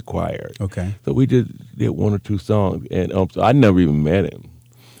within the choir. Okay. So we just did one or two songs, and so I never even met him.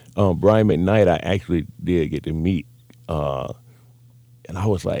 Brian McKnight, I actually did get to meet, and I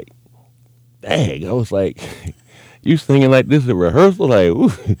was like, dang, I was like, you singing like this at rehearsal? Like,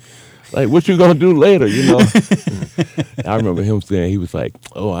 ooh, like what you gonna do later, you know? I remember him saying, he was like,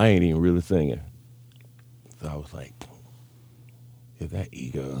 oh, I ain't even really singing. So I was like, is that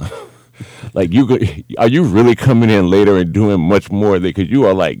ego? Like, are you really coming in later and doing much more? Because you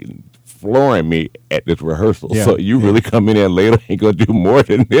are like flooring me at this rehearsal. Yeah, So you really coming in later and gonna do more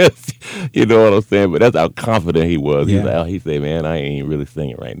than this? You know what I'm saying? But that's how confident he was. Yeah. He said, man, I ain't really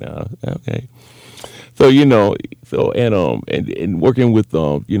singing right now. Okay. So, you know, and working with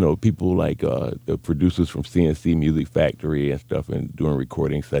you know, people like the producers from CNC Music Factory and stuff, and doing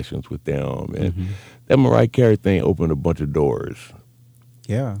recording sessions with them, and that Mariah Carey thing opened a bunch of doors.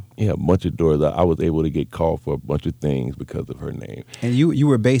 Yeah. Yeah, a bunch of doors. I was able to get called for a bunch of things because of her name. And you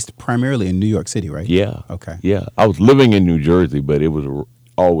were based primarily in New York City, right? Yeah. Okay. Yeah, I was living in New Jersey, but it was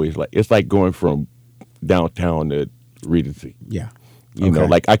always like it's like going from downtown to Regency. Yeah. You know, Okay.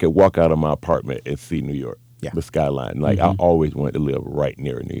 like I could walk out of my apartment and see New York, Yeah. the skyline. Like I always wanted to live right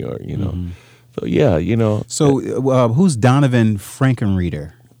near New York, you know. So yeah, you know, So who's Donovan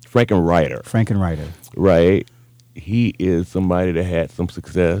Frankenreiter? Frankenreiter, right? He is somebody that had some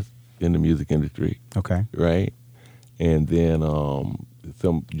success in the music industry, Okay. right? And then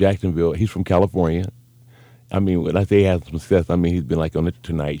some Jacksonville. He's from California. I mean, when I say he has some success, I mean he's been like on the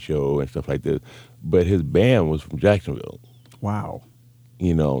Tonight Show and stuff like this. But his band was from Jacksonville. Wow.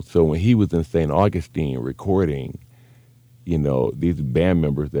 You know, so when he was in St. Augustine recording, you know, these band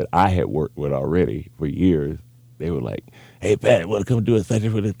members that I had worked with already for years, they were like, "Hey, Pat, want to come do a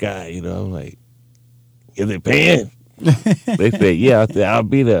session for this guy?" You know, I'm like, "Is it paying?" They said, "Yeah." I said, "I'll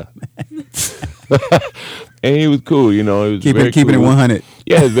be there." And he was cool, you know. He was very Keeping cool. it 100.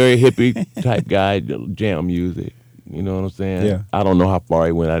 Yeah, very hippie type guy, jam music. You know what I'm saying? Yeah. I don't know how far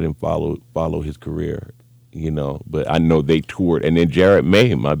he went. I didn't follow his career, you know. But I know they toured, and then Jared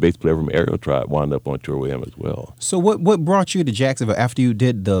May, my bass player from Aerial Tribe, wound up on tour with him as well. So what brought you to Jacksonville after you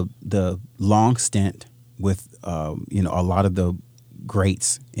did the long stint with you know, a lot of the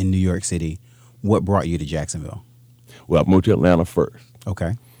greats in New York City? What brought you to Jacksonville? Well, I moved to Atlanta first.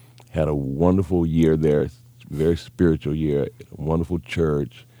 Okay. Had a wonderful year there, very spiritual year, wonderful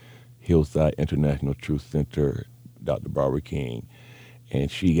church, Hillside International Truth Center, Dr. Barbara King, and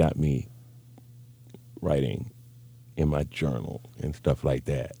she got me writing in my journal and stuff like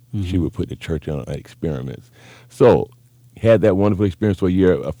that. She would put the church on experiments. So had that wonderful experience for a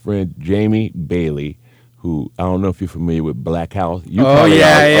year. A friend, Jamie Bailey, who I don't know if you're familiar with Black House. You probably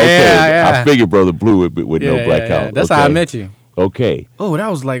yeah, are. yeah, Okay, yeah. I figured Brother Blue would know Black House. That's how I met you. Okay. Oh, that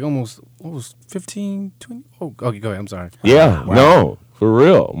was like almost 15, 20. Oh, okay, go ahead. I'm sorry. Yeah, no, for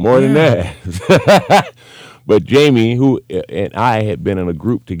real, more than that. But Jamie, who and I had been in a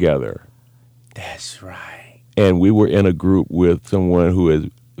group together, That's right. and we were in a group with someone who is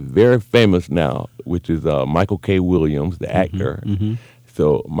very famous now, which is Michael K. Williams, the actor.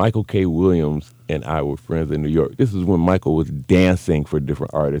 So Michael K. Williams and I were friends in New York. This is when Michael was dancing for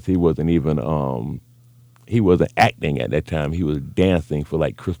different artists. He wasn't even he wasn't acting at that time. He was dancing for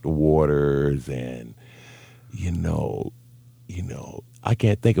like Crystal Waters and you know, I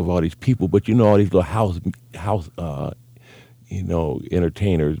can't think of all these people, but you know all these little house you know,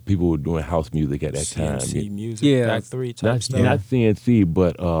 entertainers. People were doing house music at that time. CNC music, Yeah. factory type Not, stuff. not CNC,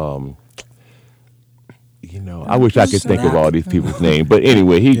 but you know, I wish I could think of all these people's names. But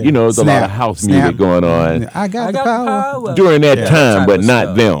anyway, you know, there's a lot of house music going on I got the power. during that time, type but of not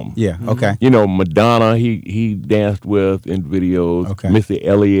stuff. them. Yeah. Okay. You know, Madonna, he danced with in videos. Okay. Missy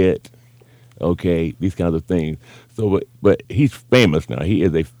Elliott, okay, these kinds of things. So, but he's famous now. He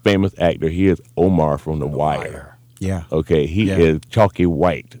is a famous actor. He is Omar from The Wire. Yeah. Okay, he Yeah. is Chalky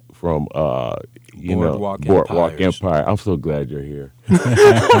White from you Boardwalk know Boardwalk Empires. Empire. I'm so glad you're here.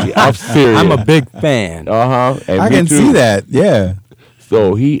 Yeah, I'm serious. I'm a big fan. I I can see that. Yeah.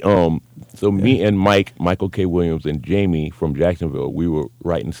 So me and Michael K. Williams and Jamie from Jacksonville, we were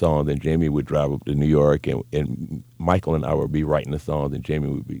writing songs, and Jamie would drive up to New York, and Michael and I would be writing the songs, and Jamie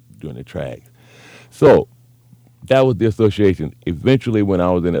would be doing the tracks. So that was the association. Eventually, when I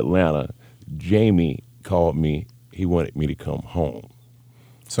was in Atlanta, Jamie called me. He wanted me to come home.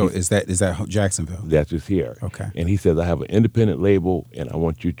 So is that Jacksonville? That's just here. Okay. And he says, I have an independent label, and I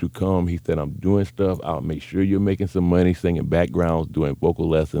want you to come. He said, I'm doing stuff. I'll make sure you're making some money, singing backgrounds, doing vocal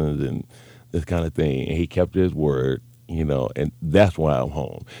lessons, and this kind of thing. And he kept his word, you know, and that's why I'm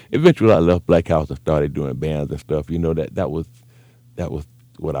home. Eventually, I left Black House and started doing bands and stuff. You know, that was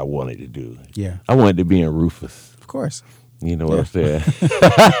what I wanted to do. Yeah. I wanted to be in Rufus. Of course. You know what I'm saying?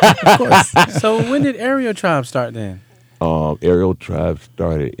 Of course. So when did Aerial Tribe start then? Aerial Tribe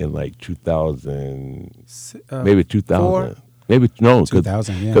started in like 2000, maybe 2000. 4? Maybe, no,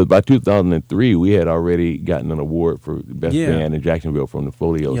 2000, yeah. because by 2003, we had already gotten an award for Best Yeah. Band in Jacksonville from the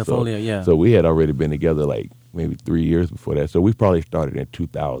Folio. Yeah, Folio, yeah. So we had already been together like maybe 3 years before that. So we probably started in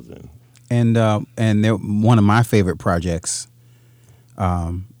 2000. And one of my favorite projects.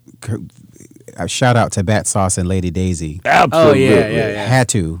 Shout out to Bat Sauce and Lady Daisy. Absolutely. yeah. Had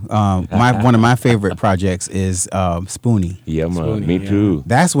to. One of my favorite projects is Spoonie. Yeah, man. Spoonie, Me yeah. too.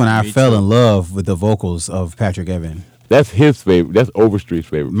 That's when I fell in love with the vocals of Patrick Evan. That's his favorite. That's Overstreet's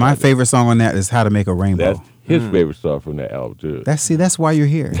favorite. My project. favorite song on that is How to Make a Rainbow. That's his favorite song from that album too. That's why you're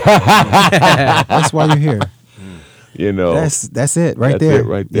here. That's why you're here. You know. That's it right That's there. it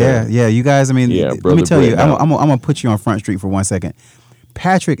right there. Yeah. You guys. I mean, Yeah, let me Brother tell you. Brett I'm gonna put you on Front Street for 1 second.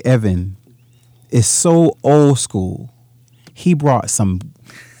 Patrick Evan is so old school. He brought some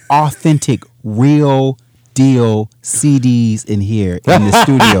authentic, real deal CDs in here in the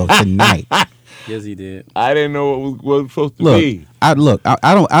studio tonight. Yes, he did. I didn't know what was supposed to Look, be. I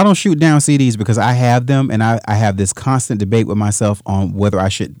don't shoot down CDs because I have them, and I have this constant debate with myself on whether I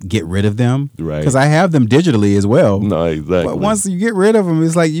should get rid of them. Right. Because I have them digitally as well. No, exactly. But once you get rid of them,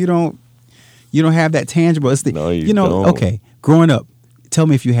 it's like you don't have that tangible. It's the, No, you don't. Okay, growing up, tell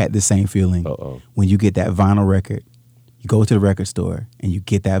me if you had the same feeling when you get that vinyl record. You go to the record store and you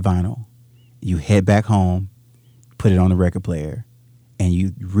get that vinyl. You head back home, put it on the record player, and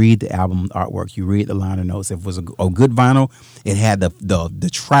you read the album artwork, you read the liner notes. If it was a good vinyl, it had the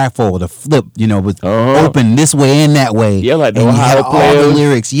trifold, the flip, was open this way and that way. Yeah, like the and you had Ohio all the Players,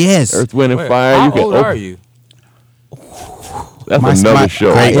 lyrics. Yes. Earth, Wind, and Wait, Fire. how You can old open. are you? That's another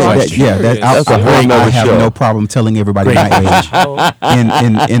show. That's a whole I nother have show. no problem telling everybody my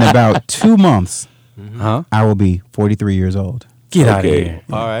age. In about 2 months, Huh? I will be 43 years old. Get out of Okay. here.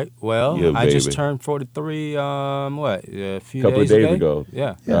 All right. Well, Yeah, I just baby. turned 43. A few Couple of days days ago.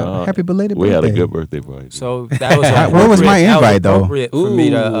 Yeah. Yeah, happy belated We birthday. had a good birthday party. So that was Where was my appropriate. That invite, though? appropriate for me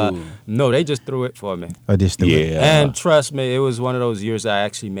to. Ooh. No, they just threw it for me. Yeah. And trust me, it was one of those years I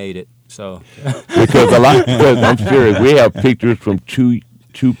actually made it. So Because I'm serious. We have pictures from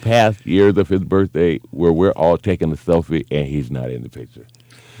two past years of his birthday where we're all taking a selfie and he's not in the picture.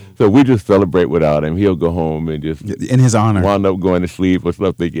 So we just celebrate without him. He'll go home and just In his honor. wound up going to sleep or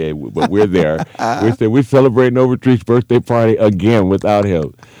something. Yeah, but we're there. We're celebrating Overtree's birthday party again without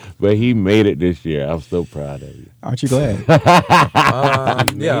him. But he made it this year. I'm so proud of you. Aren't you glad?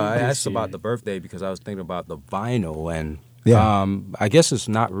 yeah, I asked about the birthday because I was thinking about the vinyl and. Yeah. I guess it's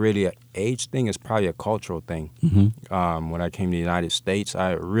not really an age thing. It's probably a cultural thing. Mm-hmm. When I came to the United States,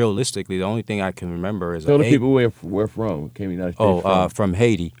 realistically, the only thing I can remember is Tell the people where we're from. Came to the United States from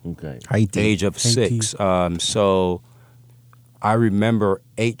Haiti. Okay. Haiti. Age of 6. So I remember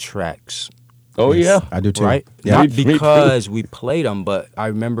 8 tracks. Oh, yeah. I do too. Right? Yeah. Not Me too. because we played them, but I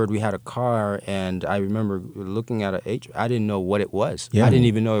remembered we had a car, and I remember looking at I didn't know what it was. Yeah. I didn't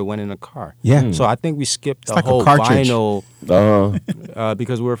even know it went in a car. Yeah. So I think we skipped It's the like a whole cartridge. vinyl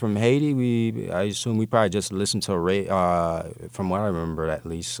because we were from Haiti. I assume we probably just listened to from what I remember at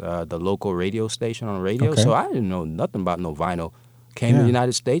least the local radio station on the radio. Okay. So I didn't know nothing about no vinyl. Came to Yeah. the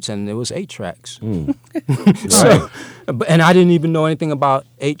United States and it was 8 tracks. Right. And I didn't even know anything about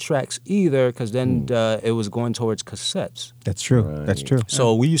 8 tracks either, because then it was going towards cassettes. That's true. That's true.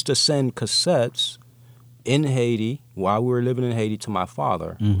 So we used to send cassettes in Haiti while we were living in Haiti to my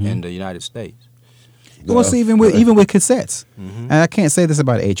father in the United States. Well, see, even with cassettes, and I can't say this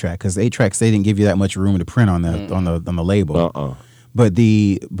about 8-track because 8-tracks they didn't give you that much room to print on the label. But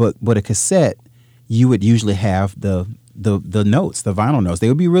but a cassette, you would usually have the notes, the vinyl notes. They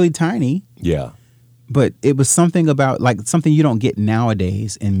would be really tiny. Yeah. But it was something about like something you don't get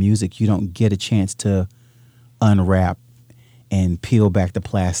nowadays in music. You don't get a chance to unwrap and peel back the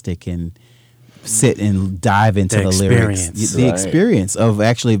plastic and sit and dive into the lyrics. experience. The Right. experience of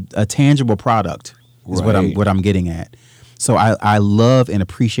actually a tangible product is Right. what I'm getting at. So I love and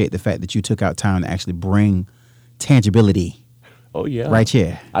appreciate the fact that you took out time to actually bring tangibility Oh, yeah. right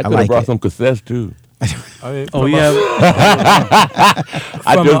here. I could have like brought it. some cassettes, too. Oh, yeah.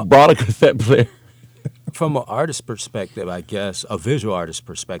 I just brought a cassette player. From an artist perspective, I guess, a visual artist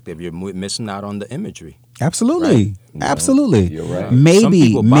perspective, you're missing out on the imagery. Absolutely. Absolutely. You're right. Some Maybe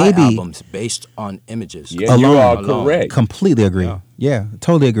people buy maybe albums based on images. Yeah, you are Alone. correct. Completely agree. Yeah,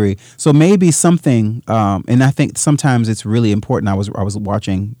 totally agree. So maybe something, and I think sometimes it's really important. I was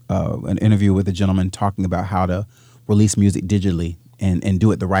watching an interview with a gentleman talking about how to release music digitally and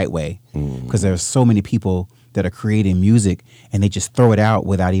do it the right way, because there's so many people that are creating music and they just throw it out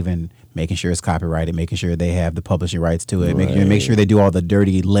without even making sure it's copyrighted, making sure they have the publishing rights to it, make sure they do all the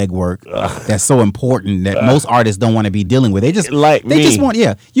dirty legwork that's so important that most artists don't want to be dealing with. They just me. want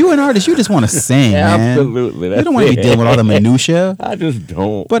you an artist, you just want to sing, man. Absolutely, You that's don't want to be it. dealing with all the minutia. I just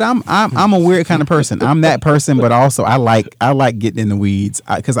don't. But I'm a weird kind of person. I'm that person, but also I like getting in the weeds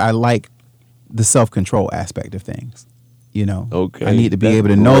because I like the self-control aspect of things. You know, Okay, I need to be that's able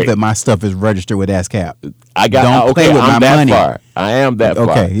to know great. that my stuff is registered with ASCAP. I got. Don't play with I'm my that money. far. I am that far.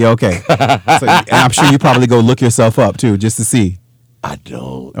 Okay, yeah, okay. So, and I'm sure you probably go look yourself up too, just to see. I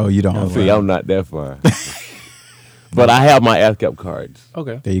don't. Oh, you don't. See, I'm not that far. But I have my ASCAP cards.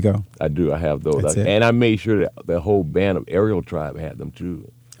 Okay. There you go. I do. I have those. That's it. And I made sure that the whole band of Aerial Tribe had them too.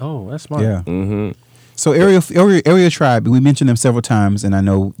 Oh, that's smart. Yeah. Mm-hmm. So Area Tribe, we mentioned them several times, and I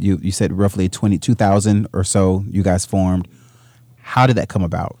know you said roughly 2000 or so you guys formed. How did that come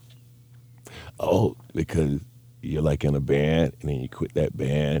about? Oh, because you're like in a band, and then you quit that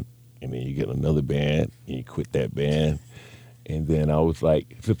band, and then you get another band, and you quit that band. And then I was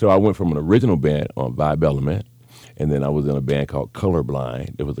like, so I went from an original band on Vibe Element, and then I was in a band called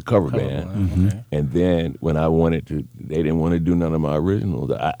Colorblind. It was a cover band. Okay. And then when I wanted to, they didn't want to do none of my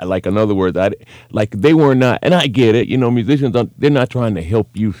originals. Like, in other words, they were not, and I get it, musicians, they're not trying to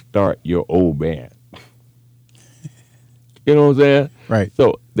help you start your old band. You know what I'm saying? Right.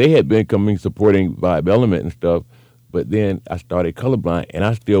 So they had been supporting Vibe Element and stuff, but then I started Colorblind, and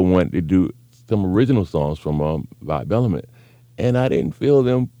I still wanted to do some original songs from Vibe Element, and I didn't feel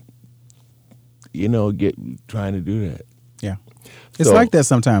them, trying to do that. Yeah. It's So- like that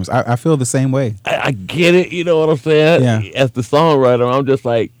sometimes. I feel the same way. I get it. You know what I'm saying? Yeah. As the songwriter, I'm just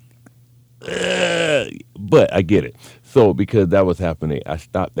like, "Ugh," but I get it. So because that was happening, I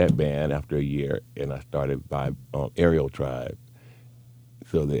stopped that band after a year, and I started by Aerial Tribe,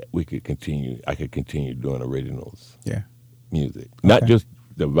 so that we could continue. I could continue doing originals Yeah. music, not Okay. just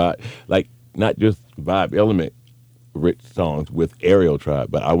the vibe, not just vibe element rich songs with Aerial Tribe,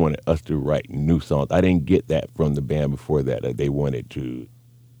 but I wanted us to write new songs. I didn't get that from the band before that they wanted to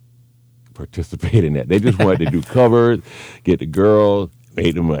participate in that. They just wanted to do covers, get the girls,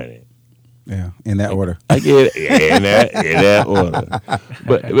 make the money. Yeah. In that order. I get it in that order.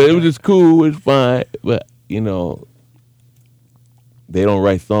 But it was just cool. It was fine. But they don't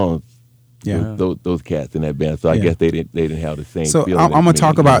write songs. Yeah. Those cats in that band. So I Yeah. guess they didn't have the same. So feeling I'm as gonna me,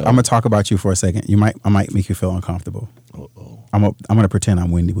 talk you about know? I'm gonna talk about you for a second. I might make you feel uncomfortable. I'm gonna pretend I'm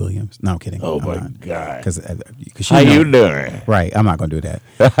Wendy Williams. No, I'm kidding. Oh I'm my not. God! Because How you doing? Right, I'm not gonna do that.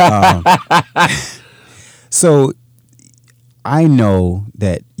 So I know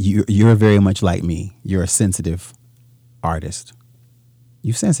that you're very much like me. You're a sensitive artist.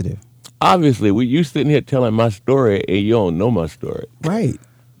 You're sensitive, Obviously, you sitting here telling my story and you don't know my story right?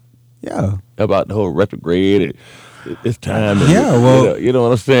 Yeah. about the whole retrograde and this time. And Yeah, well, you know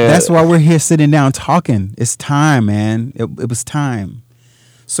what I'm saying. That's why we're here sitting down talking. It's time, man. It was time.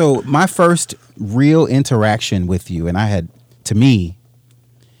 So my first real interaction with you, and to me,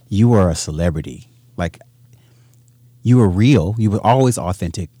 you were a celebrity. Like, you were real. You were always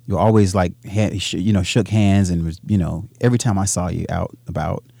authentic. You were always like, shook hands and was, every time I saw you out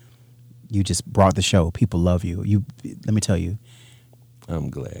about, you just brought the show. People love you. Let me tell you, I'm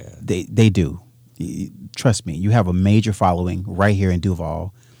glad. they do. Trust me, you have a major following right here in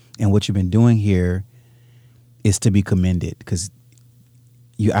Duval, and what you've been doing here is to be commended because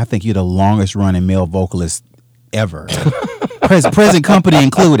I think you're the longest running male vocalist ever, present company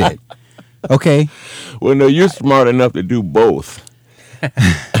included. Okay. Well, no, you're smart enough to do both.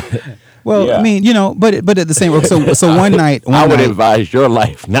 Well, Yeah. I mean, but at the same so one night, I would advise your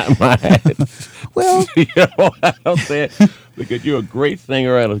life, not mine. well, You know what I'm saying? Because you're a great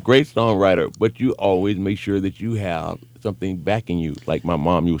singer and a great songwriter, but you always make sure that you have something backing you, like my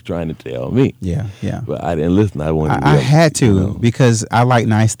mom was trying to tell me. yeah. But I didn't listen. I wanted to I be able- had to you know. because I like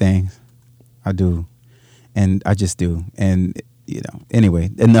nice things. I do. And I just do. And, anyway,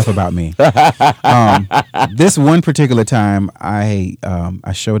 enough about me. This one particular time, I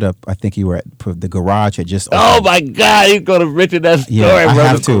showed up. I think you were at the garage had just opened. Oh my God, he's gonna mention that story, Yeah, I brother.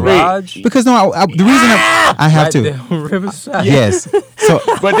 have to. Garage? Because the reason I have Right to. there on Riverside. Yes. So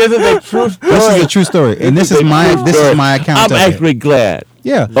But this is a true story. this is a true story, and this is my account I'm of it. actually glad.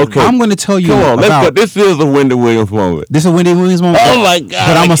 Yeah. Okay. I'm going to tell you Come on, let's go. about. This is a Wendy Williams moment. This is a Wendy Williams moment. Oh, my God, But I'm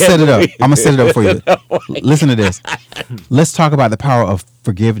I gonna can't set it up. believe I'm gonna set it up for you. Listen to this. Let's talk about the power of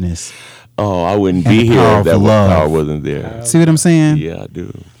forgiveness. Oh, I wouldn't And be the here power if of that love. power wasn't there. See what I'm saying? Yeah, I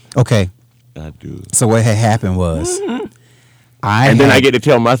do. Okay. I do. So what had happened was, And then I get to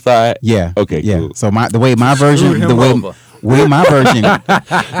tell my side. yeah. Okay. Yeah. Cool. So my version, him the over. way my version.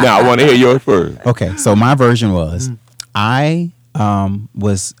 Now I want to hear yours first. Okay, so my version was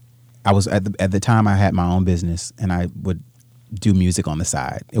I was at the time I had my own business and I would do music on the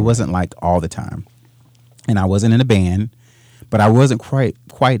side. It wasn't like all the time, and I wasn't in a band, but I wasn't quite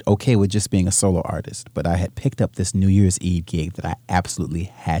okay with just being a solo artist. But I had picked up this New Year's Eve gig that I absolutely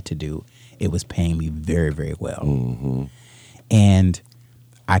had to do. It was paying me very, very well, and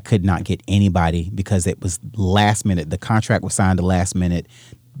I could not get anybody because it was last minute. The contract was signed the last minute.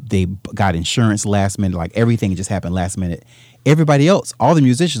 They got insurance last minute. Like everything just happened last minute. Everybody else, all the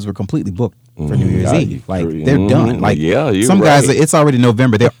musicians were completely booked for New Year's Yeah, Eve. Like true. they're done. Like Yeah, you're some guys, right. it's already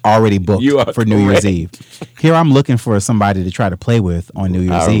November. They're already booked You are for New Year's correct. Eve. Here I'm looking for somebody to try to play with on New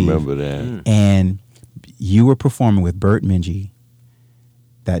Year's I Eve. remember that. And you were performing with Bert Mingy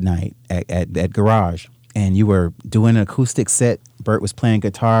that night at Garage, and you were doing an acoustic set. Bert was playing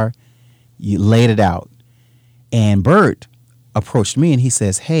guitar. You laid it out, and Bert approached me and he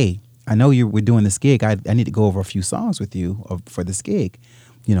says, "Hey, I know we're doing this gig. I need to go over a few songs with you for this gig.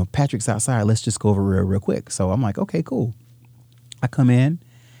 Patrick's outside. Let's just go over real quick." So I'm like, "Okay, cool." I come in,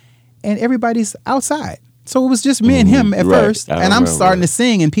 and everybody's outside. So it was just me and him at Right. first, I and I'm remember. starting to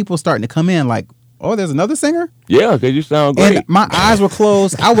sing, and people starting to come in like, "Oh, there's another singer." Yeah, because you sound great. And my eyes were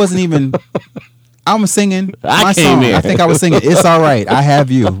closed. I wasn't even. I'm singing I my came song. in. I think I was singing "It's All Right, I Have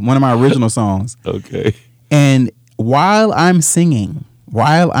You," one of my original songs. Okay. And while I'm singing,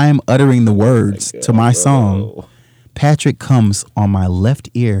 while I'm uttering the words to my song, Patrick comes on my left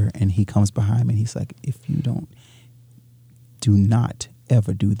ear and he comes behind me and he's like, "If you do not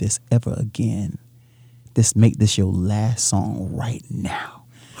ever do this ever again, make this your last song right now.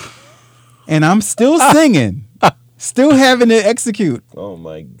 And I'm still singing, still having to execute. Oh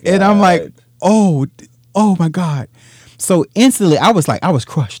my God. And I'm like, oh my God. So instantly I was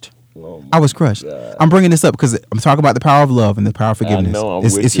crushed. Oh I was crushed. God. I'm bringing this up because I'm talking about the power of love and the power of forgiveness. I know, I'm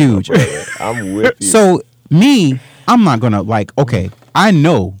It's with you, my huge. brother. I'm with you. So I'm not gonna okay, I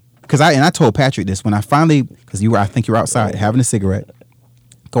know because I told Patrick this when I finally, because I think you were outside having a cigarette.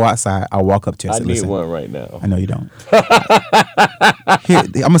 Go outside. I'll walk up to you. I said, need listen, one right now. I know you don't. Here,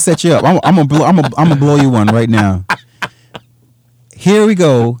 I'm gonna set you up. I'm gonna blow you one right now. Here we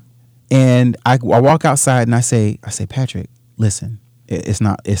go, and I walk outside and I say, Patrick, listen, it's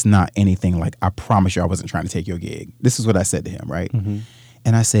not anything like, I promise you I wasn't trying to take your gig. This is what I said to him, right? Mm-hmm.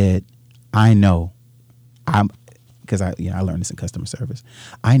 And I said, I know, because I learned this in customer service.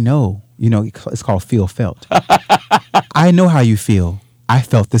 I know, it's called feel felt. I know how you feel. I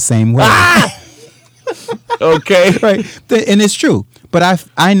felt the same way. Okay. Right. And it's true. But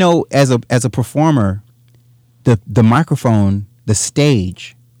I know as a performer, the microphone, the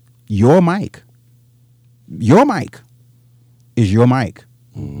stage, your mic is your mic.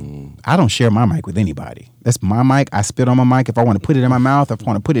 I don't share my mic with anybody. That's my mic. I spit on my mic. If I want to put it in my mouth, if I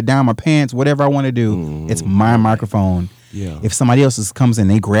want to put it down my pants, whatever I want to do, it's my microphone. Yeah. If somebody else comes and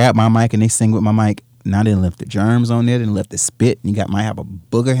they grab my mic and they sing with my mic, now they left the germs on there, they left the spit, and you might have a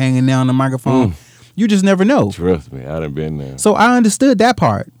booger hanging down the microphone. You just never know. Trust me, I done been there. So I understood that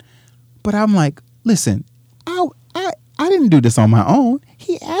part, but I'm like, listen, I didn't do this on my own.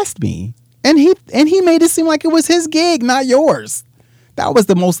 He asked me, and he made it seem like it was his gig, not yours. So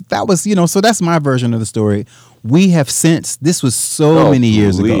that's my version of the story. We have since, this was many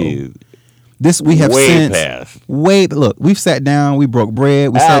years ago. We have way since past. Look, we've sat down, we broke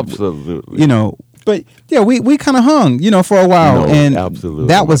bread, Absolutely. But yeah, we kind of hung, for a while, and absolutely,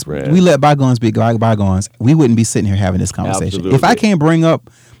 that was, my friend. we let bygones be bygones. We wouldn't be sitting here having this conversation Absolutely. if I can't bring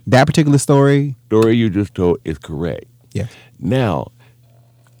up that particular story. Story you just told is correct. Yeah. Now,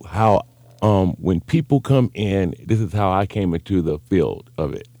 how when people come in, this is how I came into the field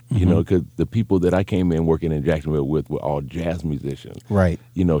of it. Because the people that I came in working in Jacksonville with were all jazz musicians. Right.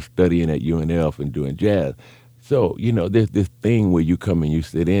 Studying at UNF and doing jazz. So, there's this thing where you come and you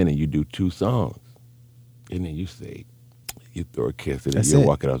sit in and you do 2 songs. And then you throw a kiss and then you're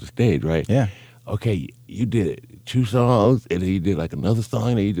walking off the stage, right? Yeah. Okay, you did 2 songs and then you did like another song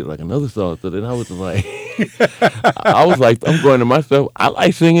and then you did like another song. So then I was like, I'm going to myself, I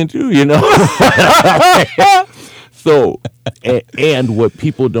like singing too, So, and what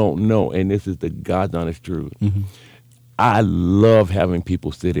people don't know, and this is the God's honest truth, I love having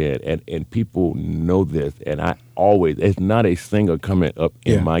people sit in, and people know this, and it's not a singer coming up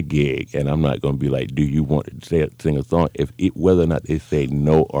in my gig, and I'm not going to be like, do you want to sing a song, whether or not they say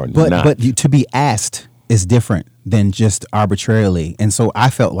no or not. But to be asked is different than just arbitrarily, and so I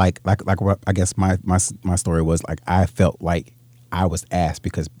felt like what I guess my story was, like, I felt like I was asked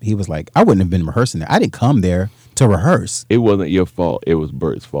because he was like, I wouldn't have been rehearsing there. I didn't come there to rehearse. It wasn't your fault. It was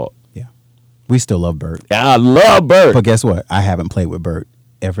Bert's fault. Yeah. We still love Bert. I love Bert. But guess what? I haven't played with Bert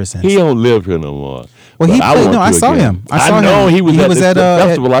ever since. He don't live here no more. Well, But he played. No, I saw again. him. I saw know him. he was at the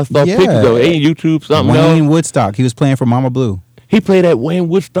festival. I saw pictures of it. Ain't YouTube something Wayne else? Woodstock. He was playing for Mama Blue. He played at Wayne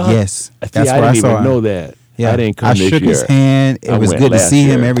Woodstock? Yes. See, That's I where I didn't saw even him. know that. Yeah. I didn't come I this shook year. his hand. It I was went good to last see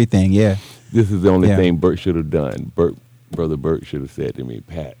him, year. everything. Yeah. This is the only Yeah. thing Bert should have done. Brother Bert should have said to me,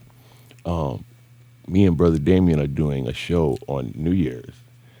 Pat, me and Brother Damien are doing a show on New Year's,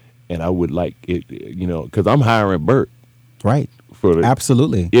 and I would like it, because I'm hiring Bert. Right.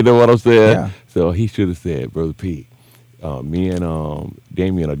 Absolutely. You know what I'm saying? Yeah. So he should have said, Brother Pete, me and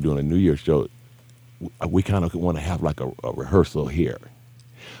Damien are doing a New Year's show. We kind of want to have like a rehearsal here.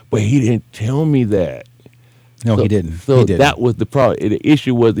 But he didn't tell me that. No, he didn't. So He didn't. that was the problem. The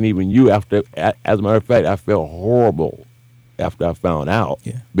issue wasn't even you. As a matter of fact, I felt horrible after I found out.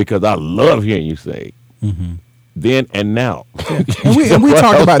 Yeah. Because I love hearing you sing. Mm-hmm. Then and now. And we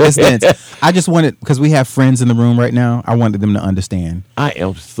talked about this then. I just wanted, because we have friends in the room right now, I wanted them to understand. I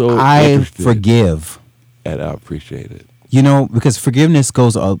am so I interested. It And I appreciate it. because forgiveness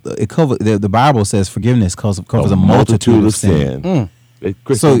goes. The Bible says forgiveness covers a multitude of sin. The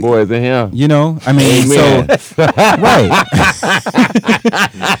Christian So, boys in here. I mean, Amen. so right.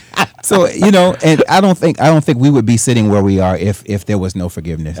 So and I don't think we would be sitting where we are if there was no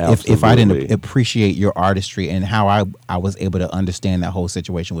forgiveness. If I didn't Absolutely. appreciate your artistry and how I was able to understand that whole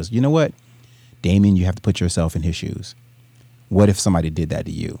situation was, what, Damien, you have to put yourself in his shoes. What if somebody did that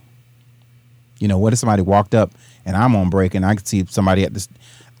to you? What if somebody walked up and I'm on break and I could see somebody at this?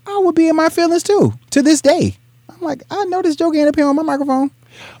 I would be in my feelings too. To this day, I'm like, I know this joke ain't up here on my microphone.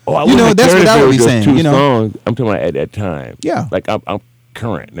 Oh, I You know, wouldn't that's care what if I there would be was just saying, two you know. songs. I'm talking about at that time. Yeah. Like I'm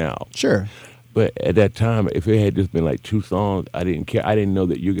current now. Sure. But at that time, if it had just been like two songs, I didn't care. I didn't know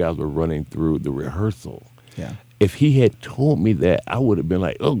that you guys were running through the rehearsal. Yeah. If he had told me that, I would have been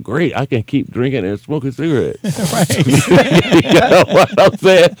like, "Oh, great! I can keep drinking and smoking cigarettes." You know what I'm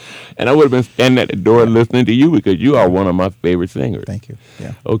saying? And I would have been standing at the door listening to you because you are one of my favorite singers. Thank you.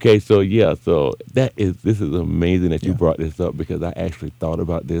 Yeah. Okay, so this is amazing that you brought this up because I actually thought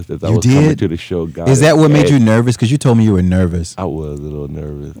about this as I You was coming did? to the show. God Is that what made you had- nervous? Because you told me you were nervous. I was a little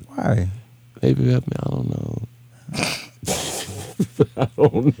nervous. Why? Maybe I don't know. I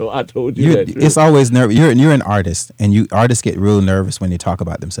don't know. I told you that. It's always nervous. You're an artist, and artists get real nervous when they talk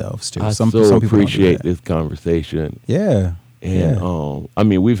about themselves too. I Some so people don't do appreciate that. this conversation. Yeah. And yeah. I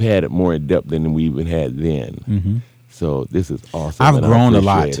mean, we've had it more in depth than we even had then. Mm-hmm. So this is awesome. I've and I grown a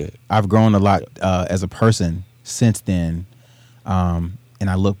lot. appreciate it. I've grown a lot as a person since then. And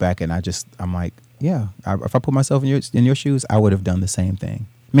I look back and I'm like, yeah. If I put myself in your shoes, I would have done the same thing.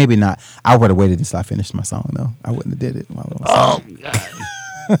 Maybe not. I would have waited until I finished my song though. I wouldn't have did it. While I was singing.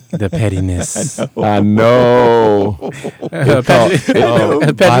 The pettiness. I know. Patrick,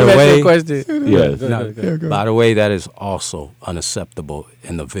 Patrick, by the that's way- your question. Yes. By the way, that is also unacceptable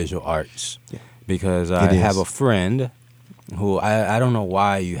in the visual arts because I It have is. a friend who I don't know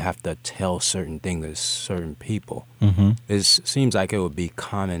why you have to tell certain things to certain people. Mm-hmm. It seems like it would be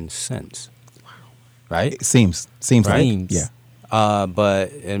common sense, right? It seems Right. like yeah.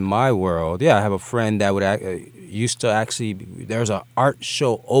 But in my world, I have a friend that would used to actually. There's an art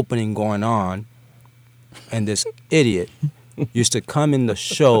show opening going on, and this idiot used to come in the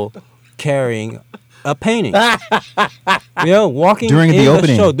show carrying a painting. Walking During the in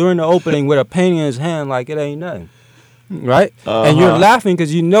opening. show during the opening with a painting in his hand, like it ain't nothing. Right? And you're laughing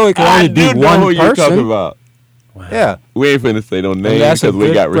because you know it can I only do be know one who you're talking person. about. Yeah. We ain't finna say no And names that's a because we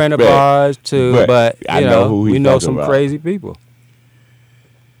good got friend respect. of ours too, but I you know who he's we know talking some about. crazy people.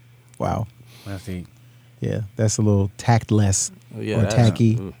 Wow. Let's see. Yeah. That's a little tactless Yeah, or that's-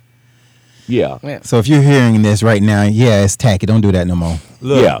 tacky. Yeah. So if you're hearing this right now, yeah, it's tacky. Don't do that no more.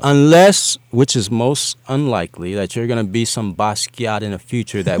 Look, Yeah. unless, which is most unlikely, that you're going to be some Basquiat in the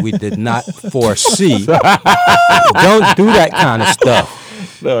future that we did not foresee. Don't do that kind of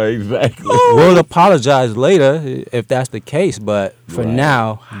stuff. No, exactly. We'll apologize later if that's the case, but for Right.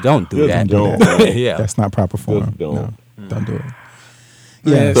 now, don't do Just that. don't. Yeah. That's not proper form. Just don't. No, don't do it.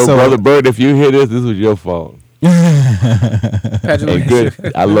 Yeah. So, Brother Bird, if you hear this was your fault. Patrick, And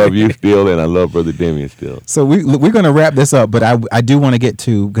good. I love you still, and I love Brother Damien still. So we're going to wrap this up, but I do want to get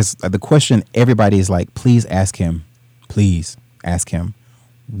to, because the question everybody is like, please ask him,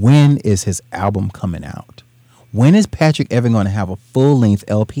 when is his album coming out? When is Patrick ever going to have a full length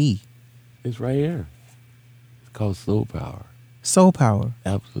LP? It's right here. It's called Soul Power. Soul Power,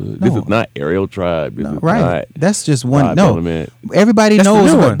 Absolutely. No. This is not Aerial Tribe. This is right? not That's just one. Five No, Element. everybody That's the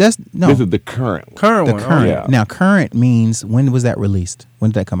knows. new What, one. that's no. This is the current one. current the one. current. yeah. Now, current means when was that released? When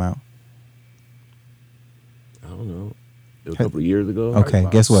did that come out? I don't know. It was a couple of years ago. Okay,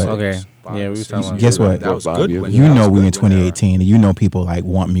 guess what? Okay. Yeah, we was talking about Guess what? That was 5 good. years when ago. You that know was we're in good when they were- 2018, and you know people like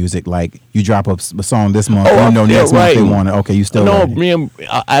want music. Like you drop a song this month, Oh, you I'm know still next month they writing. want it. Okay, you still No, writing. me and,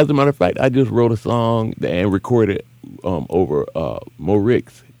 as a matter of fact, I just wrote a song and recorded over Mo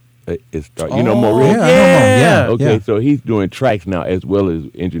Ricks. You know Mo Ricks? Yeah, I know Mo. Yeah, Okay, yeah. so he's doing tracks now as well as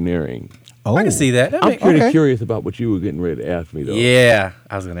engineering. Oh, I can see that. I'm pretty okay. curious about what you were getting ready to ask me, though. Yeah,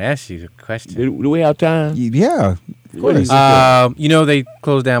 I was gonna ask you a question. Do we have time? Yeah, of What course. is it? You know they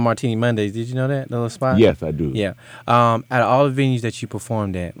closed down Martini Mondays. Did you know that little spot? Yes, I do. Yeah. Out of all the venues that you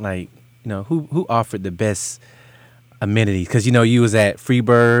performed at, like, who offered the best amenities? Because you was at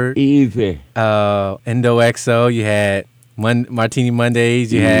Freebird, Easy. Endo XO. You had Martini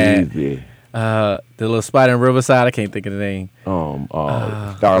Mondays. You had Easy. the little spot in Riverside. I can't think of the name.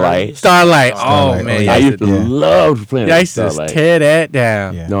 Starlight. Starlight. Oh Starlight. man, Oh, yeah. I used to Yeah. love playing I at used to Starlight. tear that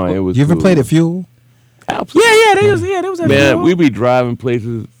down. Yeah. No, it was You ever cool. played at Fuel? Absolutely. They was at Man, Fuel. we be driving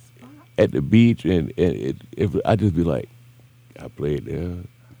places at the beach, and if I just be like, I played there.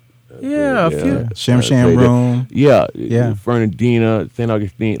 Yeah, a few. Sham I Sham played there. Room. Yeah, Yeah. Fernandina, St.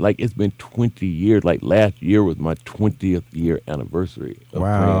 Augustine. Like it's been 20 years. Like last year was my 20th year anniversary. Of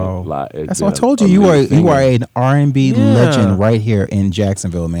Wow. playing live. It's That's what I been told a you. You are amazing thing. an R&B Yeah. legend right here in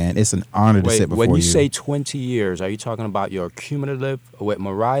Jacksonville, man. It's an honor to sit Wait, before when you you. say 20 years, are you talking about your cumulative with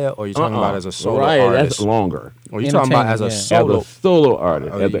Mariah, or are you talking about as a solo Mariah, artist? That's longer. Or are you talking about as a Entertainment, As solo? a solo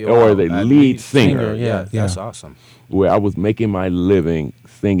artist, Oh, or wow, as a as lead singer, Yeah. That's awesome. where I was making my living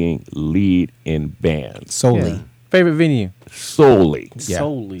singing lead in bands solely. Yeah. Favorite venue? solely. Yeah.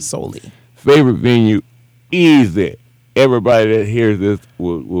 Solely. Solely. Favorite venue, easy. everybody that hears this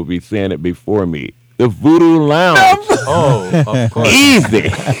will be saying it before me. The Voodoo Lounge. Oh, of course. Easy.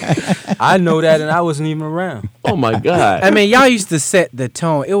 I know that, and I wasn't even around. Oh my God. I mean, y'all used to set the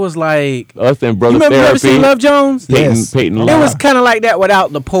tone. It was like, Us and you Brother remember you ever Therapy. seen Love Jones? Yes. Peyton It Locke. was kind of like that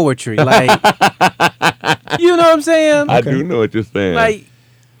without the poetry. Like, you know what I'm saying? I do know what you're saying. Like,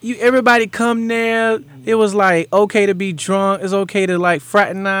 everybody come there. It was like okay to be drunk. It's okay to like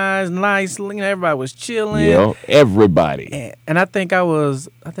fraternize, nice. You know, everybody was chilling. yeah, everybody. And I think I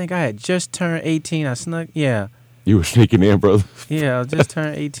had just turned 18. I snuck. Yeah. You were sneaking in, brother. Yeah, I just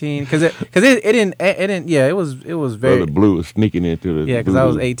turned 18 because it didn't. Yeah, it was very. Brother Blue was sneaking into the. Yeah, because I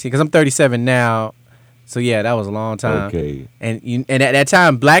was Voodoo. 18. Because I'm 37 now. So yeah, that was a long time. Okay. And at that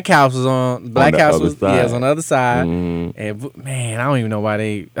time, Black House was on. Black the House other was side. yeah, it was on the other side. Mhm. And man, I don't even know why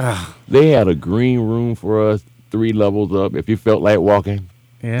they. They had a green room for us, 3 levels up. If you felt like walking,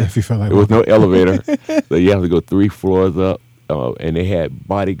 Yeah. If you felt like there was no elevator, so you have to go 3 floors up. And they had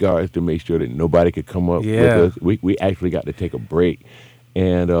bodyguards to make sure that nobody could come up Yeah. with us. We actually got to take a break,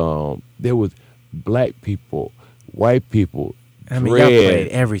 and there was black people, white people, I mean, y'all dread, played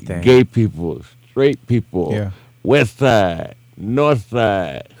everything. gay people, straight people, Yeah. west side, north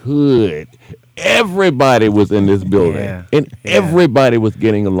side, hood. Everybody was in this building, Yeah. and Yeah. everybody was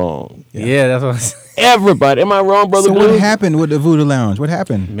getting along. Yeah, that's what I was Everybody. Am I wrong, brother? So Blue? what happened with the Voodoo Lounge? What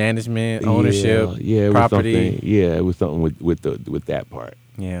happened? management, ownership, yeah, it property. Was something, yeah, it was something with that part.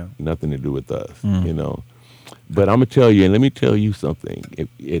 Yeah. Nothing to do with us, you know. But I'm gonna tell you, and let me tell you something.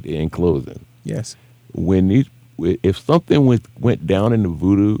 In closing, Yes. if something went down in the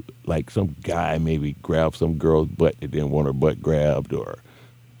voodoo, like some guy maybe grabbed some girl's butt that didn't want her butt grabbed, or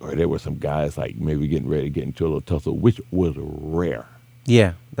there were some guys like maybe getting ready to get into a little tussle, which was rare.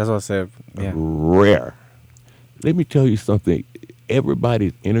 Yeah, that's what I said. Yeah. Rare. Let me tell you something.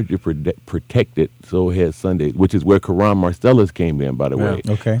 Everybody's energy protected. So had Sunday, which is where Karan Marcellus came in, by the way.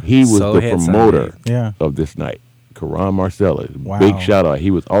 Okay. He was So the had promoter Sunday. Yeah. of this night. Karan Marcellus. Wow. Big shout out. He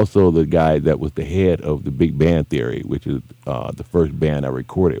was also the guy that was the head of the Big Band Theory, which is the first band I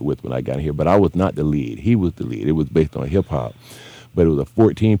recorded with when I got here. But I was not the lead. He was the lead. It was based on hip hop. But it was a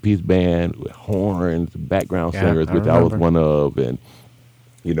 14-piece band with horns, background Yeah, singers, I which I was remember. one of, and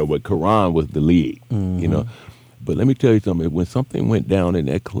but Karan was the lead, you know. But let me tell you something. When something went down in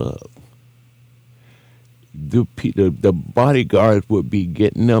that club, the bodyguards would be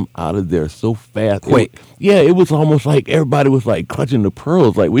getting them out of there so fast. Quick. It was almost like everybody was like clutching the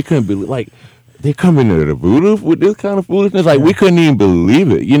pearls. Like we couldn't believe, like they come into the voodoo with this kind of foolishness. Like we couldn't even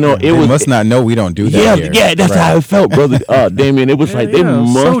believe it. You know, They it was must not know we don't do that. yeah, here. yeah, that's Right. how it felt, brother Damien. It was Yeah, like they yeah,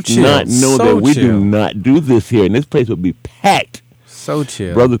 so must chill, not know so that we do chill. not do this here, and this place would be packed. So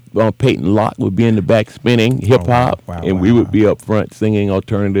chill. Brother Peyton Locke would be in the back spinning hip hop, wow, and wow, we would wow. be up front singing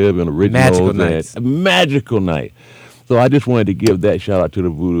alternative and originals. Magical and nights. a magical night. So I just wanted to give that shout out to the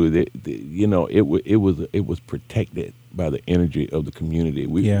voodoo. It was protected by the energy of the community.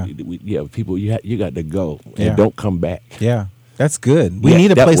 People, you got to go and Yeah. don't come back. Yeah. That's good. We Yeah,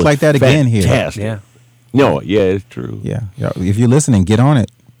 need a that place was like that again here. fantastic. Yeah. No, yeah, it's true. Yeah. Yeah. If you're listening, get on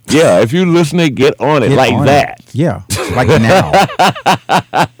it. Yeah, if you're listening, get on it Get like on that. it. Yeah. Like now.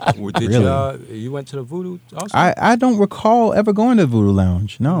 Did Really? you went to the Voodoo also? I don't recall ever going to Voodoo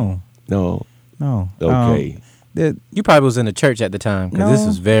Lounge. No. No, No. okay. You probably was in the church at the time because this No.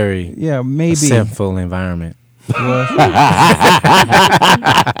 was very Yeah, a maybe. sinful environment.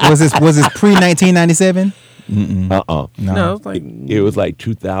 Was this pre 1997? Uh-uh. No, it was like It was like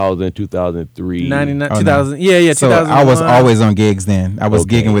 2000, 2003. 99, Oh, no. 2000. Yeah, yeah, So 2001. I was always on gigs then. I was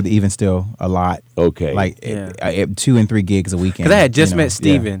Okay. gigging with Even Still a lot. Okay. Like Yeah. 2 and 3 gigs a weekend. Because I had just you know. met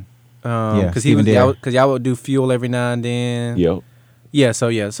Steven. Because he Stephen was Dare. because y'all would do Fuel every now and then. Yep. Yeah. So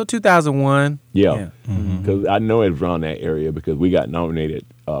 2001. Yeah. Mm-hmm. Because I know it was around that area because we got nominated.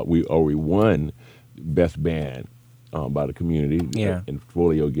 We won Best Band by the community. Yeah. And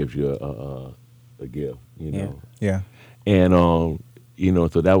Folio gives you a gift, you know. Yeah. And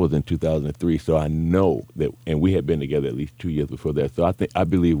so that was in 2003. So I know that, and we had been together at least 2 years before that. So I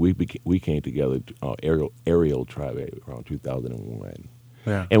believe we came together, Aerial Tribe around 2001,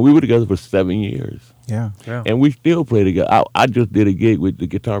 Yeah. and we were together for 7 years, Yeah. Yeah. and we still play together. I just did a gig with the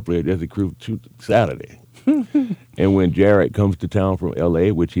guitar player Jesse Cruz Saturday, and when Jared comes to town from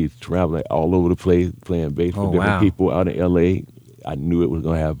L.A., which he's traveling all over the place playing bass for Oh, different wow. people out in L.A., I knew it was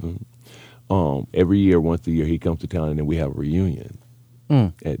gonna happen. Every year, once a year, he comes to town, and then we have a reunion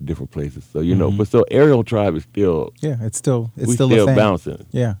at different places. So but so Aerial Tribe is still Yeah. It's still we a still thing. bouncing.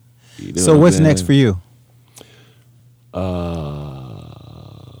 Yeah. You know So what I'm what's saying? next for you?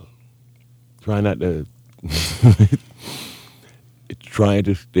 Trying not to trying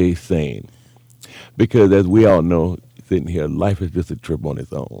to stay sane, because as we all know, sitting here, life is just a trip on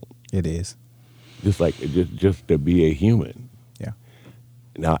its own. It is. Just like just to be a human. Yeah.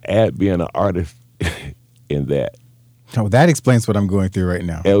 Now add being an artist in that. Oh, that explains what I'm going through right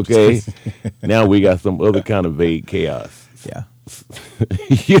now. Okay. Now we got some other kind of vague chaos. Yeah.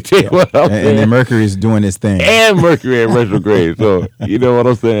 You take what I'm saying? And then Mercury is doing its thing. And Mercury in retrograde. So you know what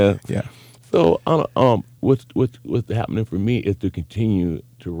I'm saying? Yeah. So what's happening for me is to continue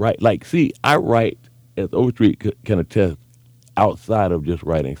to write. Like, see, I write, as Overstreet can attest, outside of just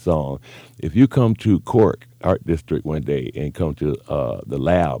writing songs. If you come to Cork Art District one day and come to the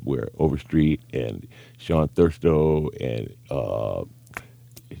lab where Overstreet and Sean Thurstow and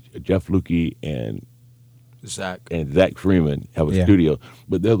Jeff Lukey and Zach. Zach Freeman have a studio,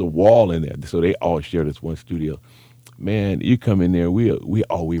 but there's a wall in there, so they all share this one studio. Man, you come in there, we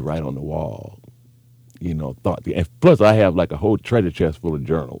write on the wall, you know. And plus, I have like a whole treasure chest full of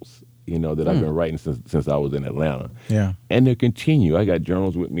journals, you know, that I've been writing since I was in Atlanta. Yeah, and they continue. I got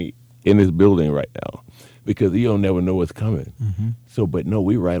journals with me in this building right now because you'll never know what's coming. Mm-hmm. So, but no,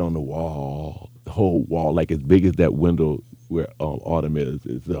 we write on the wall, the whole wall, like as big as that window where Autumn is.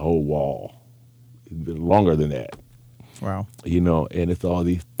 It's the whole wall. It's longer than that. Wow. You know, and it's all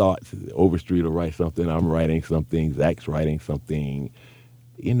these thoughts. Overstreet will write something, I'm writing something, Zach's writing something,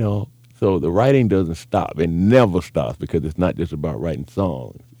 you know. So the writing doesn't stop. It never stops because it's not just about writing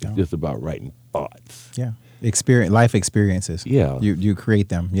songs. It's just about writing thoughts. Yeah. Life experiences. Yeah. You create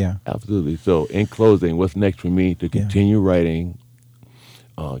them. Yeah. Absolutely. So in closing, what's next for me? To continue writing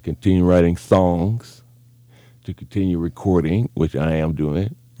songs, to continue recording, which I am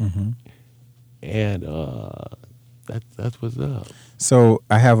doing. Mm-hmm. And that's what's up. So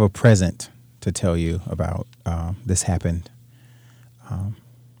I have a present to tell you about. This happened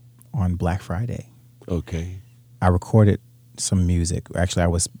on Black Friday. Okay. I recorded some music. Actually, I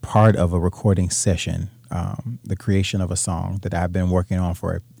was part of a recording session, the creation of a song that I've been working on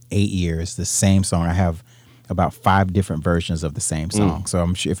for 8 years. The same song. I have about 5 different versions of the same song. So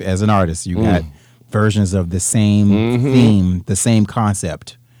I'm sure, if, as an artist, you got versions of the same theme, the same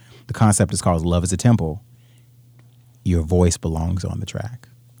concept. The concept is called Love is a Temple. Your voice belongs on the track.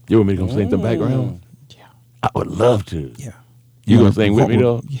 You want me to come sing the background? Yeah. I would love to. Yeah. You gonna sing with me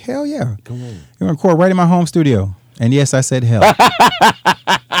though? Hell yeah. Come on. You're gonna record right in my home studio. And yes, I said hell.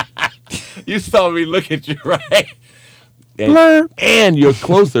 You saw me look at you, right? Blur. And you're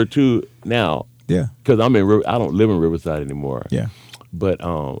closer to now. Yeah. Because I don't live in Riverside anymore. Yeah. But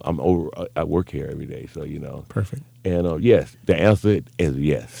I'm over. I work here every day, so you know. Perfect. And yes, the answer is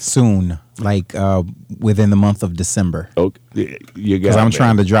yes. Soon, like within the month of December. Okay, you got. Because I'm me.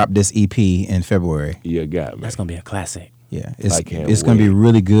 trying to drop this EP in February. You got me. That's gonna be a classic. Yeah, I can't it's going to be wait.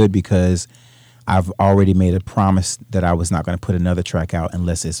 really good because I've already made a promise that I was not going to put another track out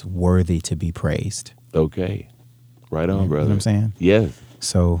unless it's worthy to be praised. Okay, right on, You know brother. what I'm saying? Yes.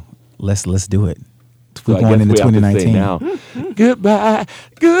 So let's do it. So We're I going guess into we have to say 2019. now, goodbye,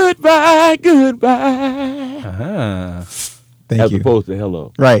 goodbye, goodbye. Uh-huh. Thank As you. opposed to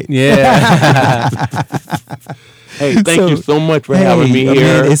hello. Right. Yeah. Hey, thank you so much for having me Hey,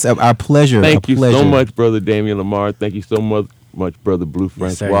 here. man, it's our pleasure. Thank a you pleasure. so much, Brother Damian Lamar. Thank you so much, Brother Blue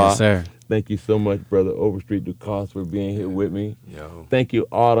Yes, sir. Francois. Yes, sir. Thank you so much, Brother Overstreet Ducasse, for being here with me. Yo. Thank you,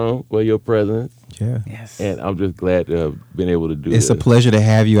 Autumn, for your presence. Yeah. Yes. And I'm just glad to have been able to do It's this. a pleasure to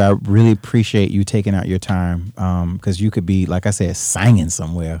have you. I really appreciate you taking out your time because you could be, like I said, singing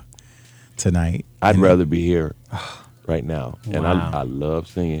somewhere tonight. I'd And- rather be here right now. And Wow. I love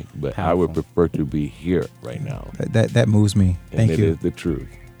singing, but I would Powerful. prefer to be here right now. That moves me. And Thank it you. is the truth.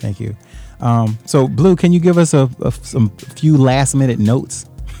 Thank you. So, Blue, can you give us some few last minute notes?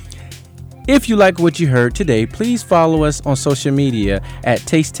 If you like what you heard today, please follow us on social media at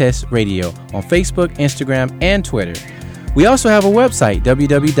Taste Test Radio on Facebook, Instagram, and Twitter. We also have a website,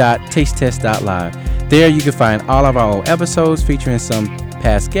 www.tastetest.live. There you can find all of our old episodes featuring some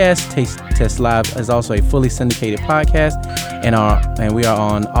past guests. Taste Test Live is also a fully syndicated podcast, and we are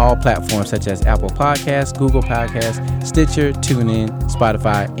on all platforms such as Apple Podcasts, Google Podcasts, Stitcher, TuneIn,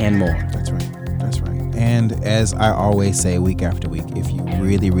 Spotify, and more. That's right. That's right. And as I always say week after week, if you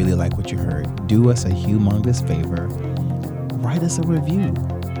really, really like what you heard, do us a humongous favor. Write us a review.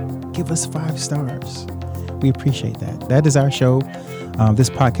 Give us 5 stars. We appreciate that. That is our show. This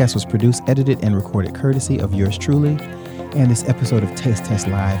podcast was produced, edited, and recorded courtesy of yours truly. And this episode of Taste Test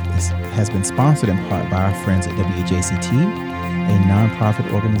Live has been sponsored in part by our friends at WJCT, a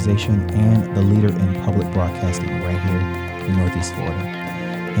nonprofit organization and the leader in public broadcasting right here in Northeast Florida.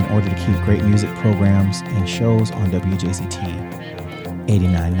 In order to keep great music programs and shows on WJCT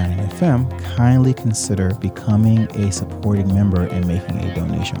 89.9 FM, kindly consider becoming a supporting member and making a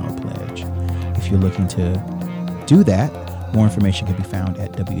donation or pledge. If you're looking to do that, more information can be found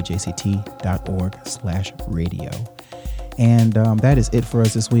at wjct.org/radio. And that is it for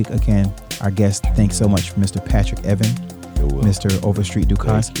us this week. Again, our guest, thanks so much, Mr. Patrick Evan, Mr. Overstreet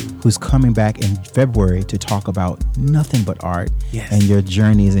Dukas, who's coming back in February to talk about nothing but art and your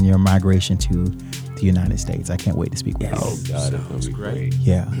journeys and your migration to the United States. I can't wait to speak with you. Oh, God, that's going to be great.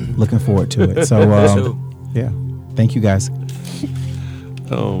 Yeah, looking forward to it. So, yeah, thank you guys.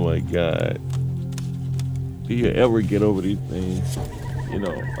 Oh, my God. Do you ever get over these things? You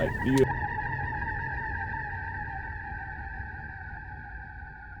know, like, do you...